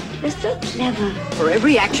Einstein. You're so clever. For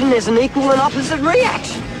every action, there's an equal and opposite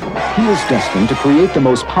reaction. He is destined to create the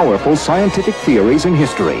most powerful scientific theories in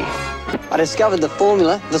history. I discovered the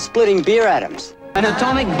formula for splitting beer atoms. An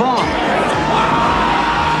atomic bomb.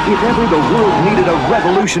 If ever the world needed a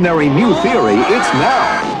revolutionary new theory, it's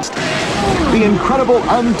now. The incredible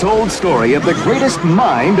untold story of the greatest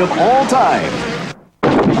mind of all time.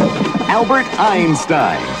 Albert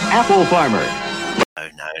Einstein, apple farmer.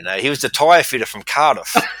 No. He was the tyre fitter from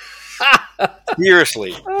Cardiff.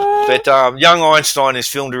 Seriously. But Young Einstein is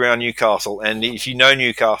filmed around Newcastle, and if you know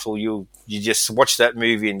Newcastle, you just watch that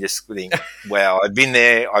movie and just think, wow, I've been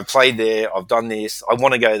there, I've played there, I've done this, I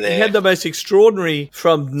want to go there. He had the most extraordinary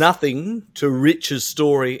from nothing to riches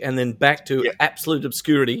story and then back to absolute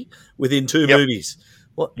obscurity within 2 movies.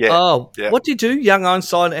 What? What did you do? Young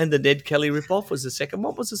Einstein and the Ned Kelly ripoff was the second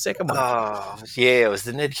one. What was the second one? Oh, yeah, it was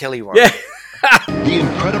the Ned Kelly one. Yeah. The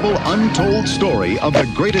incredible untold story of the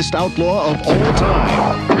greatest outlaw of all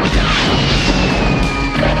time.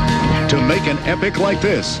 To make an epic like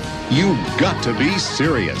this, you've got to be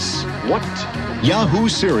serious. What Yahoo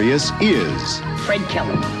Serious is. Fred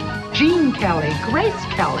Kelly, Gene Kelly, Grace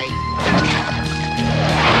Kelly.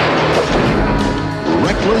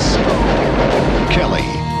 reckless Kelly.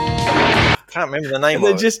 Can't remember the name And of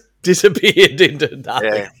then it. just disappeared into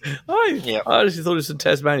nothing. Yeah. I honestly thought it was a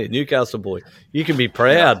Tasmania, Newcastle boy. You can be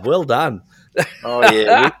proud. Well done. Oh,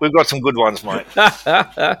 yeah. We've got some good ones, mate.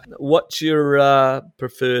 What's your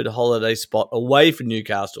preferred holiday spot away from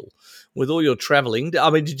Newcastle? With all your travelling, I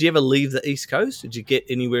mean, did you ever leave the East Coast? Did you get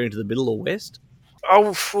anywhere into the middle or west?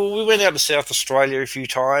 Oh, well, we went out to South Australia a few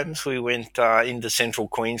times. We went into central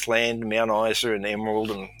Queensland, Mount Isa and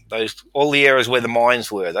Emerald, and all the areas where the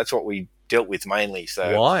mines were. That's what we dealt with mainly.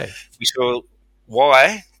 So Why? We saw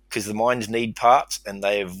why, because the mines need parts and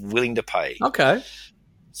they are willing to pay. Okay.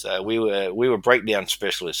 So we were breakdown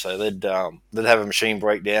specialists. So they'd have a machine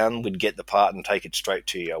breakdown, we'd get the part and take it straight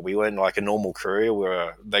to you. We weren't like a normal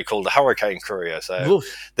courier. They called a hurricane courier. So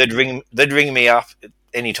Oof. they'd ring me up at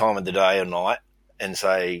any time of the day or night and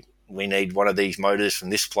say, we need one of these motors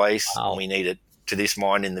from this place. Wow. And we need it to this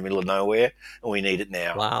mine in the middle of nowhere, and we need it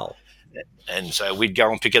now. Wow. And so we'd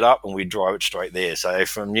go and pick it up and we'd drive it straight there. So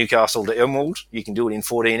from Newcastle to Emerald, you can do it in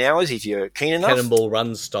 14 hours if you're keen enough. Cannonball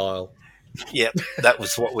Run style. Yep, that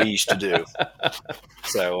was what we used to do.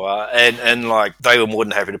 So, and like they were more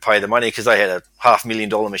than happy to pay the money because they had a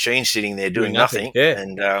 $500,000 machine sitting there doing nothing. Yeah.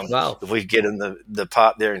 And Wow. if we get in the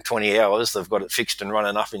part there in 20 hours, they've got it fixed and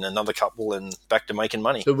running up in another couple and back to making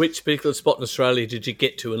money. So which particular spot in Australia did you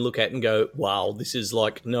get to and look at and go, wow, this is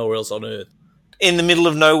like nowhere else on earth? In the middle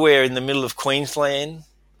of nowhere, in the middle of Queensland,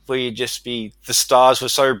 where you'd just be, the stars were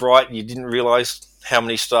so bright you didn't realise how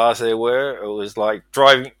many stars there were. It was like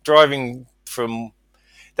driving from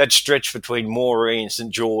that stretch between Moree and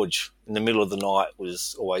St George in the middle of the night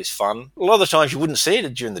was always fun. A lot of the times you wouldn't see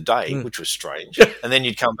it during the day, which was strange. And then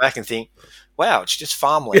you'd come back and think, wow, it's just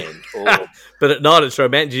farmland. Or, but at night it's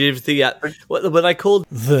romantic. Did you ever see what were they called?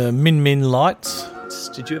 The Min Min lights.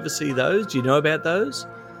 Did you ever see those? Do you know about those?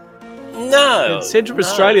 No. In Central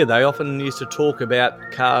Australia, they often used to talk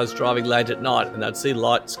about cars driving late at night and they'd see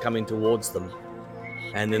lights coming towards them.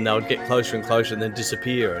 And then they would get closer and closer and then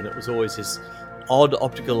disappear. And it was always this odd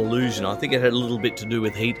optical illusion. I think it had a little bit to do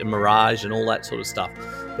with heat and mirage and all that sort of stuff.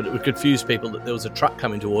 But it would confuse people that there was a truck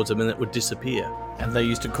coming towards them and it would disappear. And they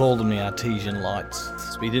used to call them the artesian lights.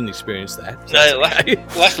 So we didn't experience that. No,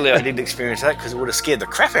 luckily I didn't experience that because it would have scared the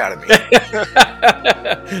crap out of me.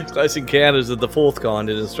 Close encounters of the fourth kind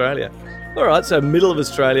in Australia. All right, so middle of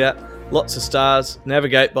Australia, lots of stars,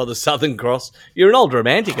 navigate by the Southern Cross. You're an old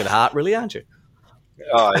romantic at heart, really, aren't you?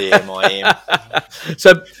 Oh, yeah, I am.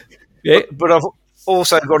 So, yeah. But I've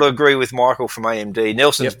also got to agree with Michael from AMD.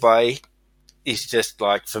 Nelson's Bay is just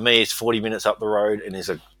like, for me, it's 40 minutes up the road and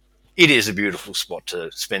it is a beautiful spot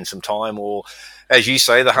to spend some time. Or, as you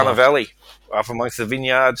say, the Hunter Valley, up amongst the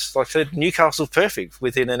vineyards. Like I said, Newcastle's perfect.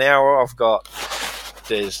 Within an hour,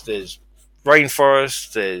 there's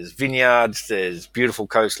rainforest, there's vineyards, there's beautiful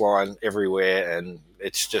coastline everywhere, and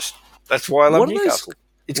it's just, that's why I love Newcastle.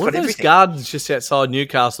 It's got everything. Those gardens just outside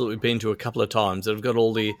Newcastle that we've been to a couple of times that have got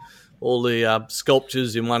all the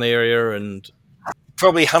sculptures in one area and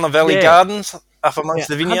probably Hunter Valley Gardens up amongst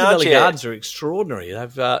the vineyards. Hunter Valley Gardens are extraordinary.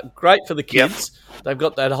 They've great for the kids. Yep. They've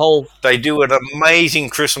got that whole. They do an amazing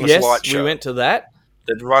Christmas light show. We went to that.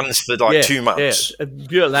 That runs for like 2 months.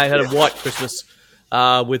 Yeah, they had a white Christmas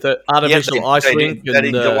with an artificial ice rink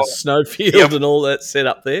and snowfield and all that set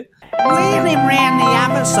up there. Wheel him round the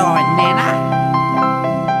other side, Nana.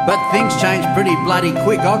 But things change pretty bloody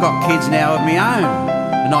quick. I got kids now of my own,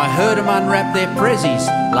 and I heard them unwrap their prezzies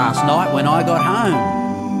last night when I got home.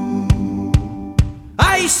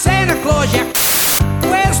 Hey, Santa Claus, you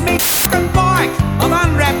where's me f***ing bike? I've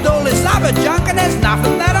unwrapped all this other junk and there's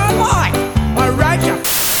nothing that I like. I wrote you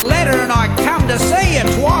a letter and I come to see you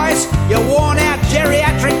twice. You worn out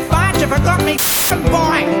geriatric fart, you forgot me f***ing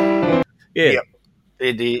bike. Yeah. Yep.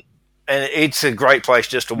 It is. And it's a great place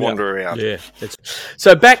just to wander around. Yeah.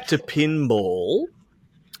 So back to pinball.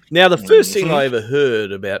 Now, the first thing I ever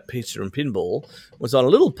heard about Pizza and Pinball was on a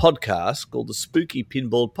little podcast called the Spooky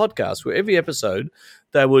Pinball Podcast, where every episode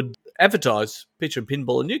they would advertise Pizza and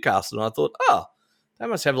Pinball in Newcastle. And I thought, they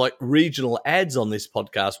must have like regional ads on this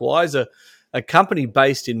podcast. Why is a company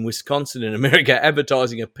based in Wisconsin in America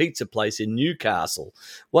advertising a pizza place in Newcastle?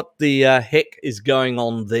 What the heck is going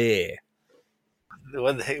on there?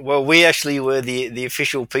 Well, we actually were the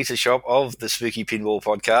official pizza shop of the Spooky Pinball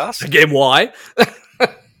Podcast. Again, why?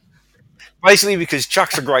 Basically because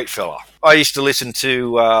Chuck's a great fella. I used to listen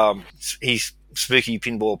to his Spooky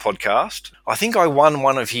Pinball Podcast. I think I won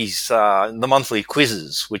one of his the monthly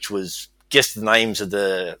quizzes, which was guess the names of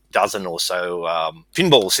the dozen or so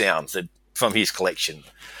pinball sounds from his collection.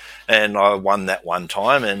 And I won that one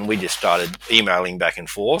time, and we just started emailing back and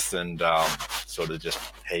forth and sort of just,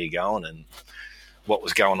 how you going? And what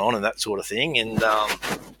was going on and that sort of thing. And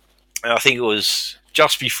I think it was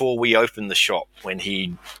just before we opened the shop when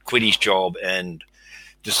he quit his job and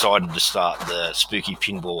decided to start the Spooky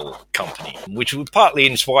Pinball company, which partly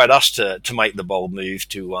inspired us to make the bold move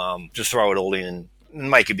to throw it all in and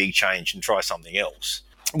make a big change and try something else.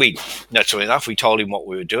 Naturally enough, we told him what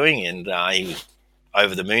we were doing, and he was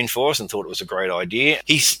over the moon for us and thought it was a great idea.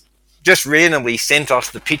 He's just randomly sent us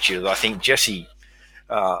the picture that I think Jessie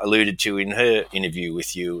alluded to in her interview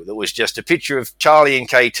with you. That was just a picture of Charlie and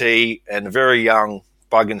KT and a very young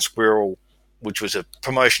Bug and Squirrel, which was a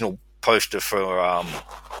promotional poster for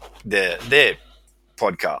their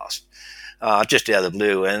podcast, just out of the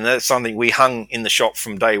blue. And that's something we hung in the shop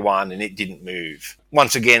from day one, and it didn't move.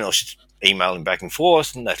 Once again, I was just emailing back and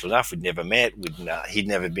forth, and naturally enough, we'd never met. He'd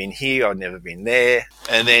never been here, I'd never been there.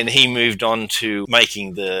 And then he moved on to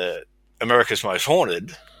making the America's Most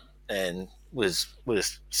Haunted, and was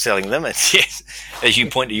selling them. And yes, as you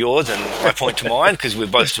point to yours and I point to mine, because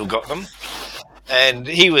we've both still got them. And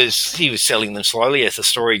he was selling them slowly, as the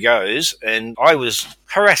story goes. And I was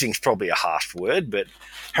harassing, is probably a harsh word, but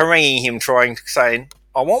haranguing him, saying,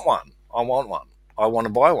 I want one. I want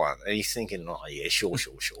to buy one. And he's thinking, oh yeah, sure.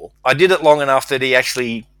 I did it long enough that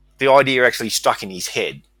the idea actually stuck in his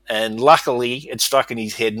head. And luckily it stuck in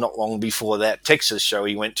his head not long before that Texas show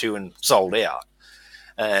he went to and sold out.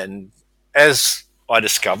 And as I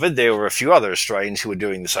discovered, there were a few other Australians who were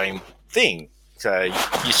doing the same thing. So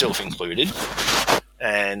yourself included.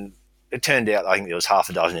 And it turned out, I think there was half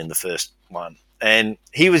a dozen in the first one. And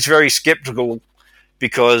he was very skeptical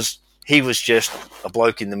because he was just a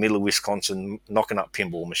bloke in the middle of Wisconsin knocking up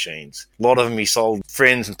pinball machines. A lot of them he sold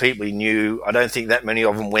friends and people he knew. I don't think that many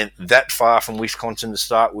of them went that far from Wisconsin to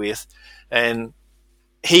start with. And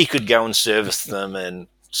he could go and service them and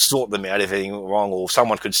sort them out if anything went wrong, or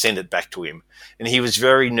someone could send it back to him. And he was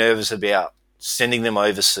very nervous about sending them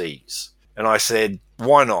overseas. And I said,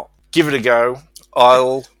 why not? Give it a go.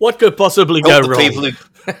 What could possibly go wrong?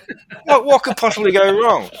 What could possibly go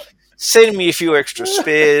wrong? Send me a few extra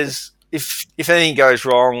spares. If anything goes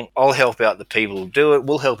wrong, I'll help out the people who do it.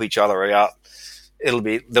 We'll help each other out. There'll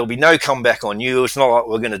be no comeback on you. It's not like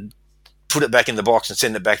we're going to put it back in the box and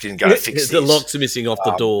send it back to you and go fix the this. lock's missing off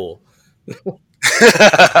the door.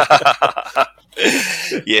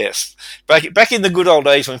 Yes. Back in the good old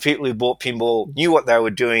days when people who bought pinball knew what they were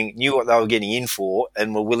doing, knew what they were getting in for,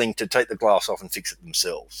 and were willing to take the glass off and fix it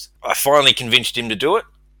themselves. I finally convinced him to do it,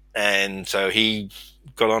 and so he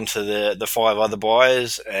got on to the 5 other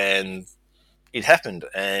buyers, and it happened.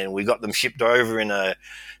 And we got them shipped over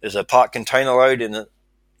there's a part container load in a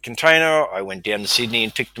container. I went down to Sydney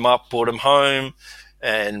and picked them up, brought them home,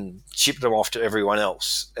 and shipped them off to everyone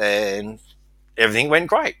else. And everything went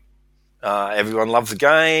great. Everyone loved the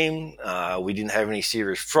game. We didn't have any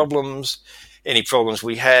serious problems. Any problems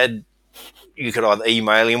we had, you could either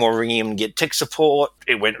email him or ring him and get tech support.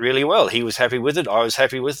 It went really well. He was happy with it. I was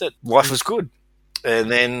happy with it. Life was good.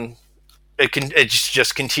 And then it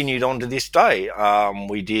just continued on to this day. I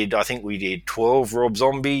think we did 12 Rob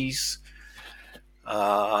Zombies.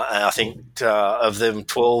 And I think of them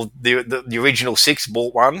 12, the original 6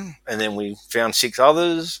 bought one, and then we found 6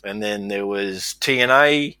 others, and then there was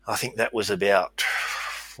TNA. I think that was about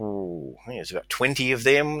 20 of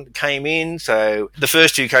them came in. So the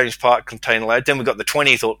first 2 came as part container load. Then we got the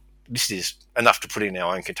 20. Thought this is enough to put in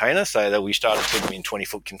our own container, so that we started putting them in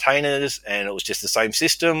 20-foot containers, and it was just the same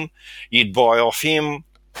system. You'd buy off him.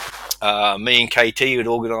 Me and KT would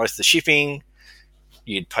organise the shipping.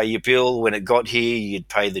 You'd pay your bill when it got here. You'd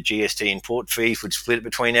pay the GST import fees. We'd split it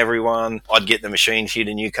between everyone. I'd get the machines here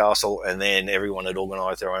to Newcastle, and then everyone had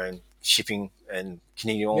organised their own shipping and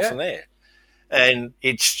continue on from there. And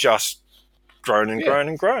it's just grown and grown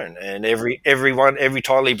and grown. And every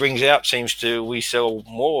title he brings out we sell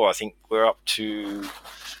more. I think we're up to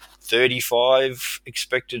 35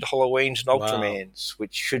 expected Halloweens and Ultramans,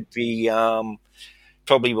 which should be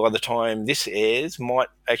probably by the time this airs, might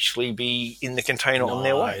actually be in the container on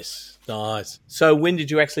their way. Nice. So when did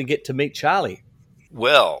you actually get to meet Charlie?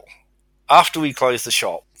 Well, after we closed the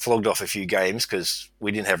shop, flogged off a few games because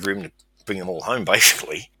we didn't have room to bring them all home,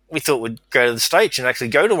 basically, we thought we'd go to the States and actually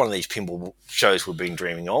go to one of these pinball shows we've been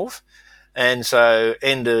dreaming of. And so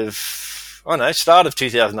start of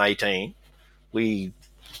 2018, we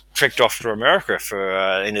trekked off to America for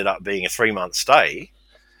ended up being a 3-month stay.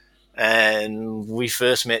 And we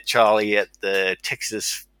first met Charlie at the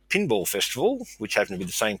Texas Pinball Festival, which happened to be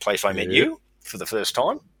the same place I met you for the first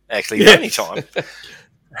time. Actually, the only time,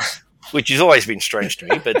 which has always been strange to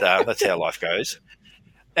me, but that's how life goes.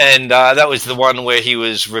 And that was the one where he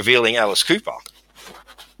was revealing Alice Cooper.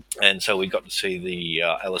 And so we got to see the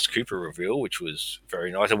Alice Cooper reveal, which was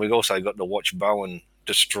very nice. And we also got to watch Bowen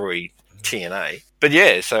destroy TNA. But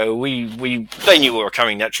yeah, so they knew we were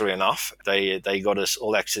coming naturally enough. They got us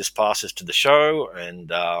all access passes to the show,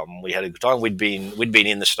 and we had a good time. We'd been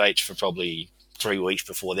in the States for probably 3 weeks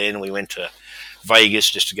before then. We went to Vegas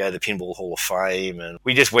just to go to the Pinball Hall of Fame, and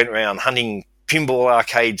we just went around hunting pinball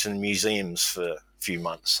arcades and museums for a few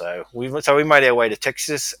months. So we made our way to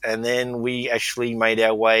Texas, and then we actually made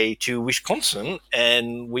our way to Wisconsin,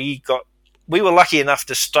 and we were lucky enough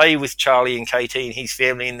to stay with Charlie and KT and his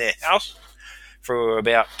family in their house for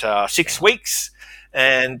about 6 weeks.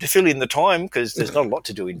 And to fill in the time, because there's not a lot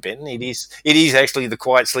to do in Benton, it is actually the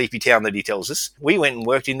quiet, sleepy town that he tells us. We went and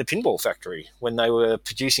worked in the pinball factory when they were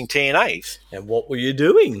producing TNAs. And what were you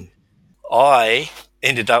doing? I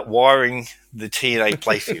ended up wiring the TNA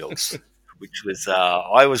playfields, which was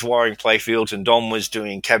I was wiring playfields and Dom was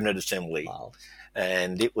doing cabinet assembly. Wow.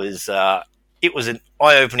 And it was an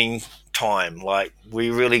eye-opening time. Like, we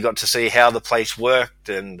really got to see how the place worked,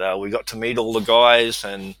 and we got to meet all the guys.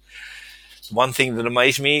 And one thing that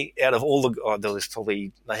amazed me, out of all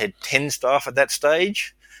they had 10 staff at that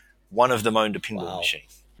stage. One of them owned a pinball machine.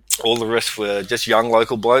 All the rest were just young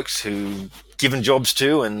local blokes who given jobs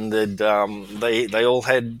to, and they all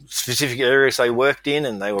had specific areas they worked in,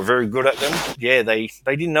 and they were very good at them. Yeah, they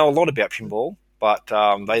didn't know a lot about pinball, but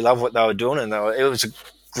they loved what they were doing, and it was a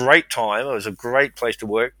great time. It was a great place to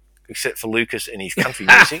work, except for Lucas and his country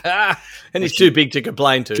music. And he's too big to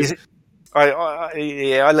complain to.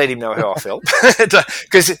 I let him know how I felt,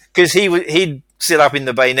 because he'd sit up in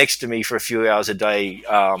the bay next to me for a few hours a day,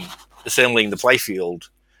 assembling the playfield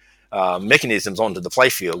mechanisms onto the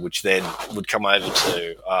playfield, which then would come over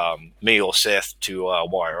to me or Seth to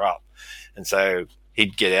wire up. And so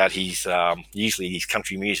he'd get out his usually his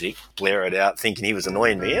country music, blare it out, thinking he was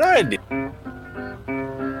annoying me, and I did.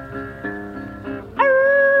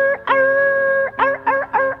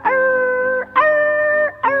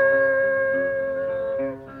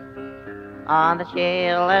 All the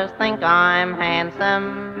shillers think I'm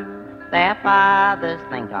handsome, their fathers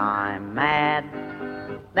think I'm mad,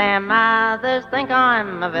 their mothers think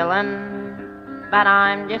I'm a villain, but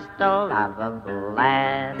I'm just a lovable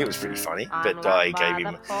lad. It was pretty funny, but I gave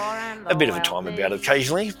him a bit of a time about it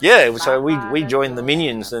occasionally. Yeah, so we joined the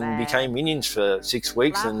Minions and became Minions for 6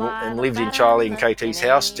 weeks, and lived in Charlie and KT's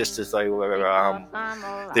house just as they were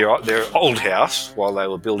their old house while they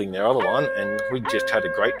were building their other one, and we just had a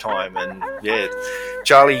great time. And yeah,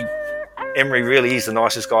 Charlie Emery really is the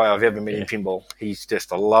nicest guy I've ever met in pinball. He's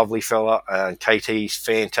just a lovely fella, and KT's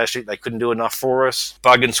fantastic. They couldn't do enough for us.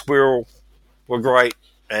 Bug and Squirrel were great,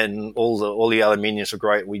 and all the other Minions were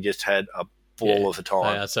great. We just had a ball of a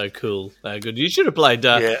time. They are so cool. They're good. You should have played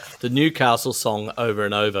the Newcastle song over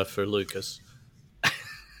and over for Lucas.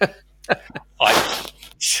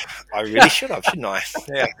 I really should have, shouldn't I?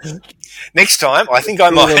 Yeah. Next time, I think I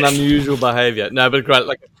might. An unusual behaviour. No, but great.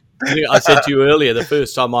 Like I said to you earlier, the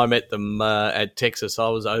first time I met them at Texas, I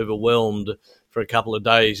was overwhelmed for a couple of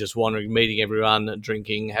days, just wandering, meeting everyone,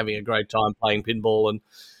 drinking, having a great time playing pinball. And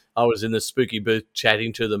I was in the Spooky booth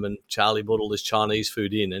chatting to them, and Charlie brought all this Chinese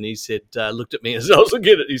food in, and he said, looked at me as I was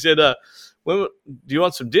looking at it. He said, do you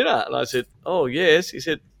want some dinner? And I said, oh, yes. He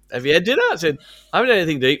said, have you had dinner? I said, I haven't had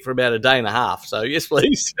anything to eat for about a day and a half, so yes,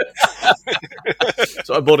 please.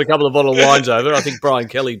 So I bought a couple of bottles of wines over. I think Brian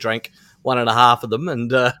Kelly drank 1.5 of them,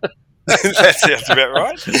 and that sounds about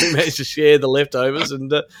right. We managed to share the leftovers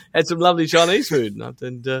and had some lovely Chinese food,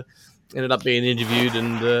 and ended up being interviewed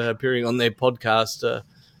and appearing on their podcast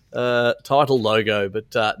title logo.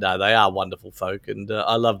 But no, they are wonderful folk, and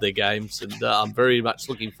I love their games, and I'm very much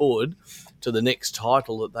looking forward to the next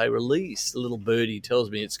title that they release. The little birdie tells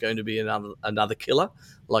me it's going to be another killer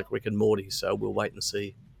like Rick and Morty, so we'll wait and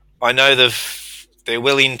see. I know they're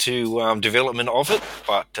well into development of it,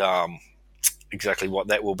 but exactly what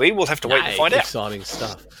that will be, we'll have to wait and find out. Exciting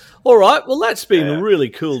stuff. All right, well, that's been really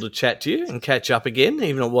cool to chat to you and catch up again,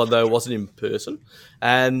 even though it wasn't in person.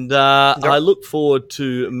 And I look forward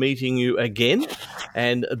to meeting you again,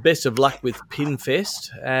 and best of luck with Pinfest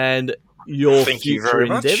and your future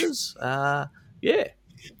endeavours. Yeah,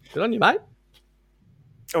 good on you, mate.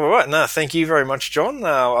 All right, no, thank you very much, John.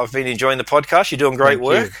 I've been enjoying the podcast. You're doing great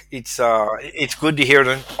work. It's good to hear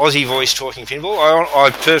an Aussie voice talking pinball.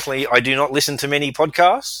 I personally do not listen to many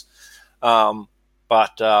podcasts,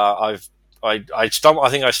 but I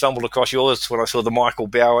think I stumbled across yours when I saw the Michael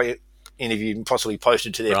Bauer interview and possibly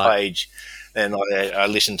posted to their page. And I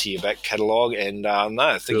listened to your back catalogue, and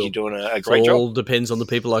I think you're doing a great job. It all depends on the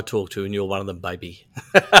people I talk to, and you're one of them, baby.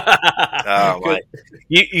 Oh, mate.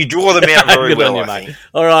 You draw them out very well, I think.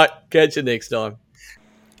 All right, catch you next time.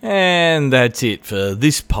 And that's it for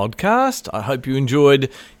this podcast. I hope you enjoyed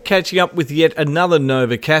catching up with yet another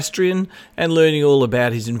Novocastrian and learning all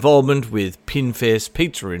about his involvement with Pinfest,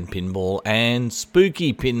 Pizza and Pinball and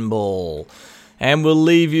Spooky Pinball. And we'll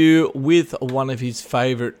leave you with one of his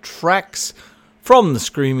favourite tracks from the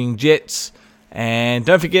Screaming Jets. And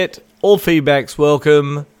don't forget, all feedback's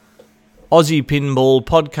welcome. Aussie Pinball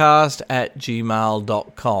Podcast at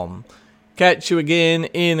gmail.com. Catch you again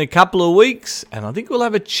in a couple of weeks, and I think we'll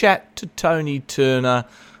have a chat to Tony Turner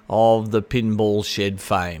of the Pinball Shed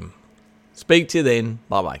fame. Speak to you then.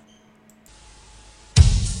 Bye-bye.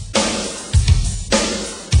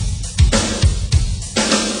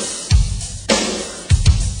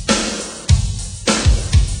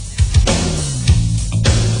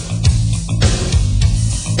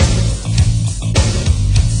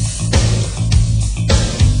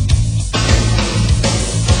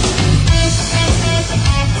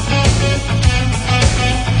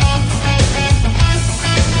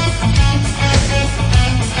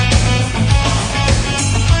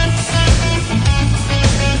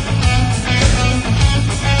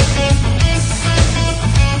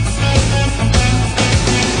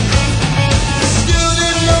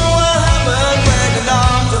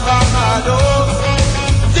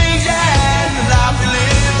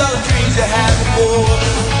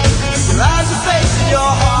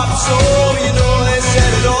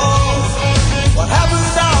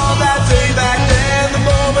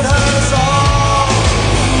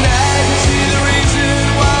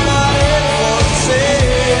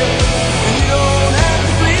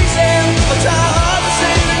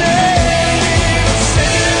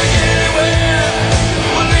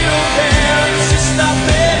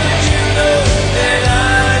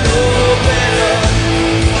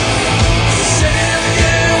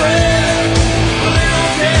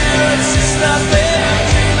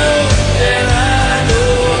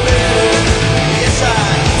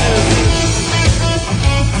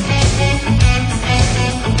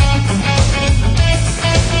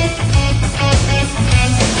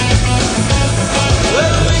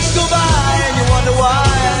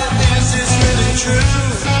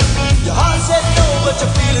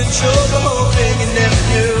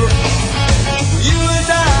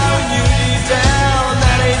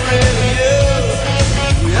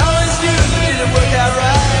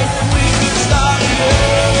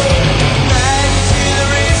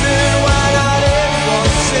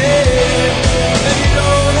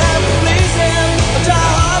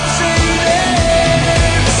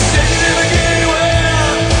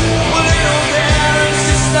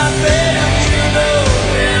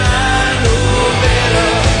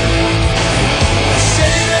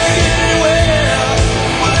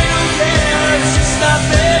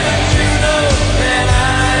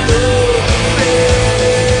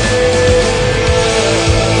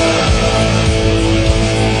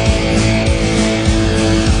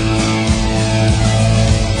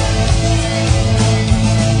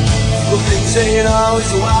 Saying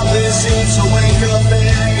always a wild place seems to wake up